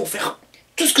même pour faire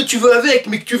tout ce que tu veux avec,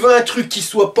 mais que tu veux un truc qui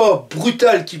soit pas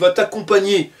brutal, qui va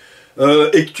t'accompagner,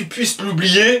 et que tu puisses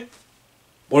l'oublier,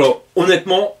 voilà,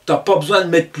 honnêtement, t'as pas besoin de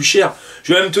mettre plus cher.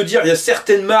 Je vais même te dire, il y a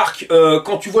certaines marques,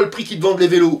 quand tu vois le prix qu'ils te vendent les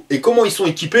vélos, et comment ils sont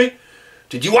équipés,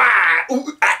 tu te dis,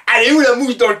 waouh, elle est où la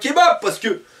mouche dans le kebab? Parce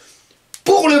que,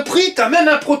 pour le prix, t'as même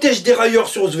un protège dérailleur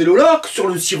sur ce vélo-là, sur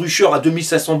le Sirucher à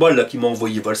 2500 balles là qui m'a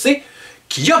envoyé valser,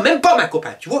 qu'il y a même pas, ma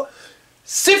copain, tu vois.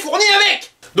 C'est fourni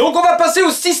avec. Donc on va passer au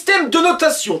système de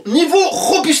notation. Niveau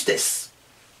robustesse.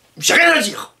 J'ai rien à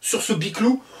dire sur ce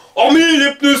biclou. Hormis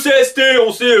les pneus CST,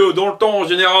 on sait, dans le temps en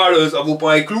général, ça vaut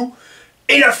pas un clou.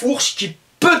 Et la fourche qui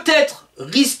peut-être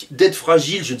risque d'être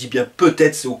fragile. Je dis bien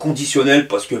peut-être, c'est au conditionnel,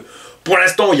 parce que pour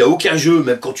l'instant, il n'y a aucun jeu,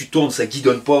 même quand tu tournes, ça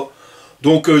guidonne pas.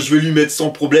 Donc je vais lui mettre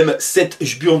sans problème 7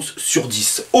 Jburns sur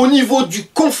 10. Au niveau du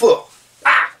confort,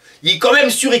 il est quand même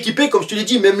suréquipé, comme je te l'ai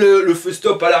dit, même le feu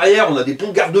stop à l'arrière, on a des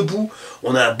bons garde-boue,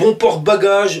 on a un bon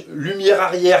porte-bagages, lumière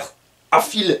arrière à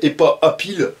fil et pas à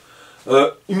pile.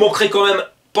 Il manquerait quand même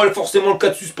pas forcément le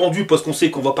cadre suspendu, parce qu'on sait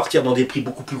qu'on va partir dans des prix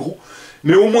beaucoup plus gros,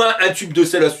 mais au moins un tube de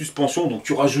selle à suspension, donc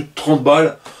tu rajoutes 30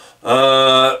 balles.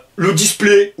 Le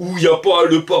display où il n'y a pas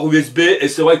le port USB, et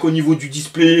c'est vrai qu'au niveau du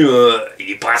display il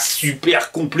n'est pas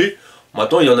super complet.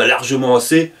 Maintenant il y en a largement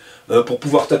assez pour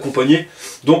pouvoir t'accompagner.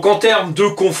 Donc en termes de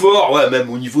confort, ouais, même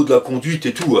au niveau de la conduite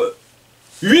et tout,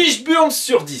 8 Jburns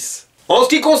sur 10. En ce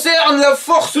qui concerne la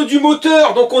force du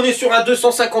moteur, donc on est sur un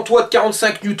 250 watts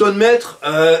 45 Nm.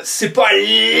 C'est pas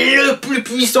le plus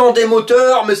puissant des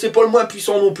moteurs, mais c'est pas le moins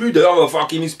puissant non plus. D'ailleurs il va falloir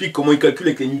qu'il m'explique comment il calcule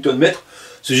avec les Nm.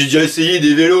 Parce que j'ai déjà essayé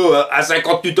des vélos à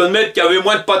 50 Nm qui avaient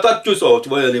moins de patates que ça. Tu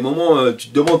vois, il y a des moments, tu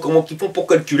te demandes comment ils font pour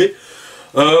calculer.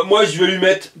 Moi, je vais lui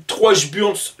mettre 3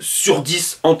 Jburns sur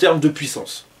 10 en termes de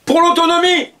puissance. Pour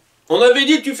l'autonomie, on avait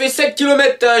dit tu fais 7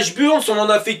 km, t'as un Jburns, on en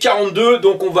a fait 42,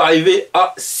 donc on va arriver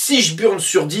à 6 Jburns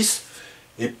sur 10.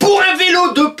 Et pour un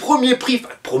vélo de premier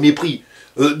prix,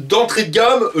 d'entrée de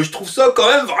gamme, je trouve ça quand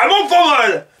même vraiment pas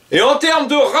mal. Et en termes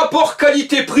de rapport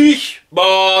qualité-prix,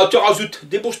 bah tu rajoutes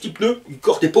des bons petits pneus,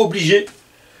 encore t'es pas obligé.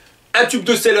 Un tube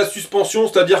de selle à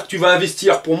suspension, c'est-à-dire que tu vas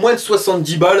investir pour moins de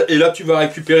 70 balles, et là tu vas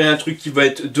récupérer un truc qui va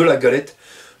être de la galette.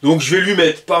 Donc je vais lui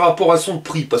mettre par rapport à son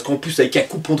prix, parce qu'en plus avec un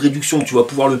coupon de réduction, tu vas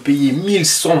pouvoir le payer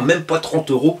 1100, même pas 30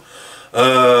 €.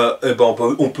 Et ben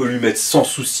on peut lui mettre sans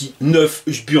souci 9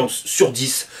 Jburns sur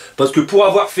 10, parce que pour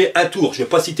avoir fait un tour, je vais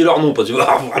pas citer leur nom parce que je vais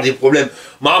avoir des problèmes,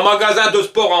 mais un magasin de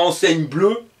sport à enseigne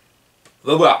bleue,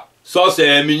 va voir, ça c'est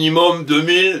un minimum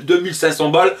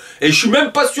 2000-2500 balles, et je suis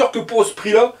même pas sûr que pour ce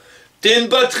prix là t'aies une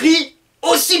batterie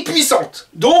aussi puissante.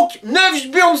 Donc 9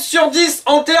 Jburns sur 10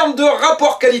 en termes de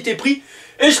rapport qualité-prix.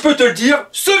 Et je peux te le dire,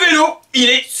 ce vélo, il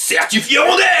est certifié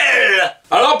rondelle.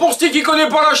 Alors pour ceux qui ne connaissent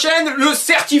pas la chaîne, le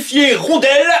certifié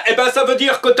rondelle, eh ben ça veut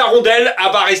dire que ta rondelle,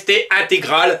 elle va rester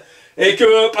intégrale. Et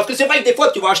que, parce que c'est vrai que des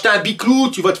fois tu vas acheter un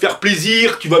biclou, tu vas te faire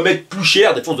plaisir, tu vas mettre plus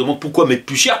cher. Des fois on se demande pourquoi mettre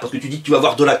plus cher, parce que tu dis que tu vas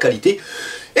avoir de la qualité.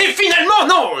 Et finalement,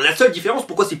 non, la seule différence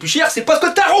pourquoi c'est plus cher, c'est parce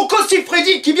que t'as Rocco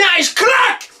Siffredi qui vient et je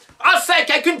claque à sec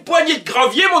avec une poignée de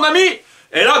gravier, mon ami.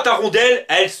 Et là ta rondelle,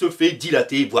 elle se fait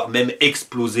dilater, voire même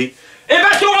exploser. Et ben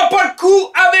t'auras pas le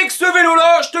coup avec ce vélo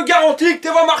là, je te garantis que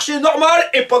tu vas marcher normal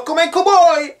et pas comme un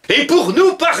cowboy. Et pour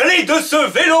nous parler de ce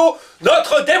vélo,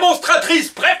 notre démonstratrice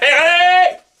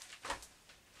préférée...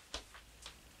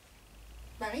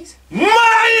 Maryse? Maryse!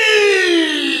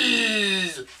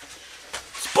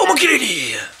 C'est pas moi qui l'ai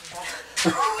dit.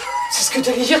 C'est ce que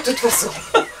t'allais dire de toute façon.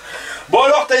 Bon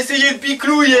alors, t'as essayé le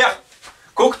biclou hier.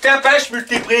 Coquetin pêche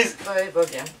multiprise. Ouais, va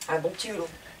bien. Un bon petit vélo.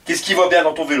 Qu'est-ce qui va bien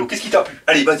dans ton vélo? Qu'est-ce qui t'a plu?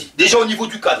 Allez, vas-y. Déjà au niveau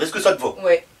du cadre, est-ce que ça te va?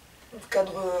 Ouais. Le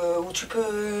cadre où tu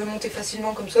peux monter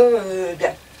facilement comme ça,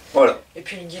 bien. Voilà. Et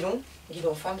puis le guidon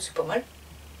femme, c'est pas mal.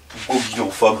 Pourquoi guidon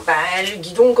femme? Bah, le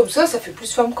guidon comme ça fait plus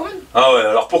femme quand même. Ah ouais,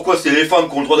 alors pourquoi c'est les femmes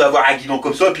qui ont le droit d'avoir un guidon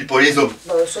comme ça et puis pas les hommes?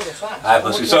 Bah, ça, j'en sais rien. Ah,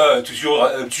 parce que ça,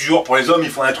 toujours pour les hommes,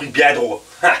 il faut un truc bien droit.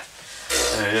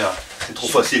 C'est trop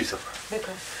facile ça.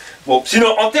 D'accord. Bon,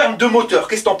 sinon, en termes de moteur,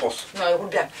 qu'est-ce que t'en penses? Non, il roule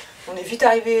bien. On est vite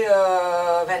arrivé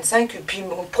à 25, puis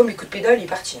mon premier coup de pédale, il est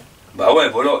parti. Bah ouais,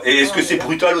 voilà. Et est-ce que c'est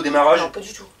brutal au démarrage? Non, pas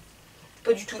du tout.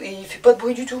 Pas du tout. Et il fait pas de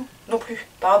bruit du tout, non plus.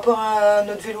 Par rapport à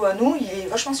notre vélo à nous, il est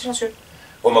vachement silencieux.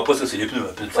 Bon, mais après, ça, c'est les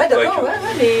pneus. Ouais, d'accord, ouais,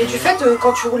 mais du fait,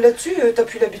 quand tu roules là-dessus, t'as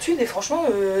plus l'habitude, et franchement,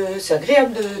 c'est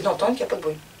agréable d'entendre qu'il n'y a pas de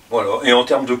bruit. Voilà. Et en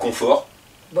termes de confort?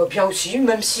 Bah, bien aussi,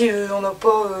 même si on n'a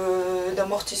pas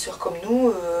d'amortisseur comme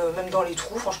nous, même dans les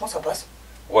trous, franchement, ça passe.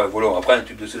 Ouais, voilà. Après, un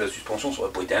tube de la suspension, ça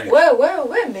aurait pas été un luxe.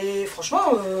 Ouais, mais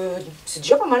franchement, c'est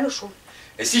déjà pas mal, je trouve.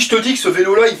 Et si je te dis que ce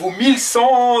vélo-là, il vaut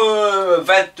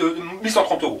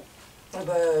 1130 €? Ah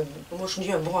bah, moi, je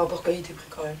dis un bon rapport qualité-prix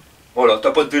quand même. Voilà,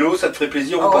 t'as pas de vélo, ça te ferait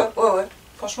plaisir Ah ou pas? ouais,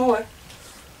 franchement, ouais.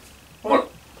 Voilà.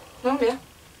 Non, bien.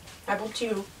 Un bon petit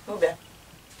vélo, oh, bien.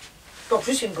 En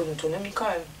plus, c'est une bonne autonomie quand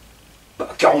même. Bah,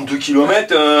 42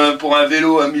 km pour un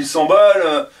vélo à 1100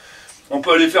 balles. On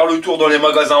peut aller faire le tour dans les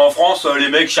magasins en France. Les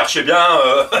mecs, cherchez bien.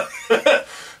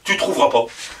 Tu trouveras pas.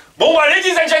 Bon, bah,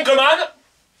 ladies and gentlemen,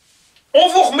 on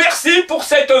vous remercie pour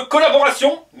cette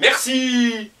collaboration.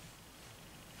 Merci.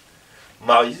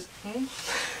 Maryse.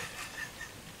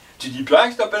 Tu dis plein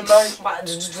que tu t'appelles Maryse? Bah,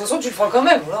 de toute façon, tu le feras quand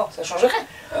même, alors ça change rien.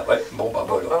 Ah ouais, bon, bah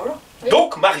voilà. Bah, voilà.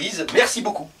 Donc, Maryse, merci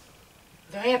beaucoup.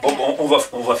 De rien. Bon, on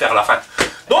va faire la fin.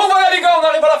 Donc voilà les gars, on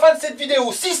arrive à la fin de cette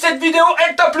vidéo. Si cette vidéo,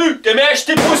 elle t'a plu, t'es mis à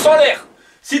jeter pouce en l'air.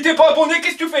 Si t'es pas abonné,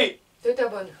 qu'est-ce que tu fais? Tu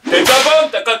t'abonnes. T'es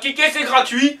t'abonnes, t'as qu'à cliquer, c'est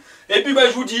gratuit. Et puis bah,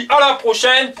 je vous dis à la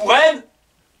prochaine pour une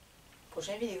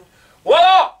Prochaine vidéo.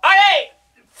 Voilà, allez,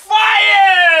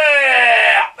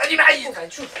 fire. Vas-y Maryse. On va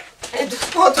être chaud. Allez,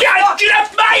 doucement, Tiens, tu la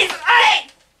Maryse, allez.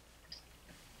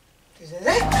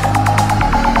 Désolé.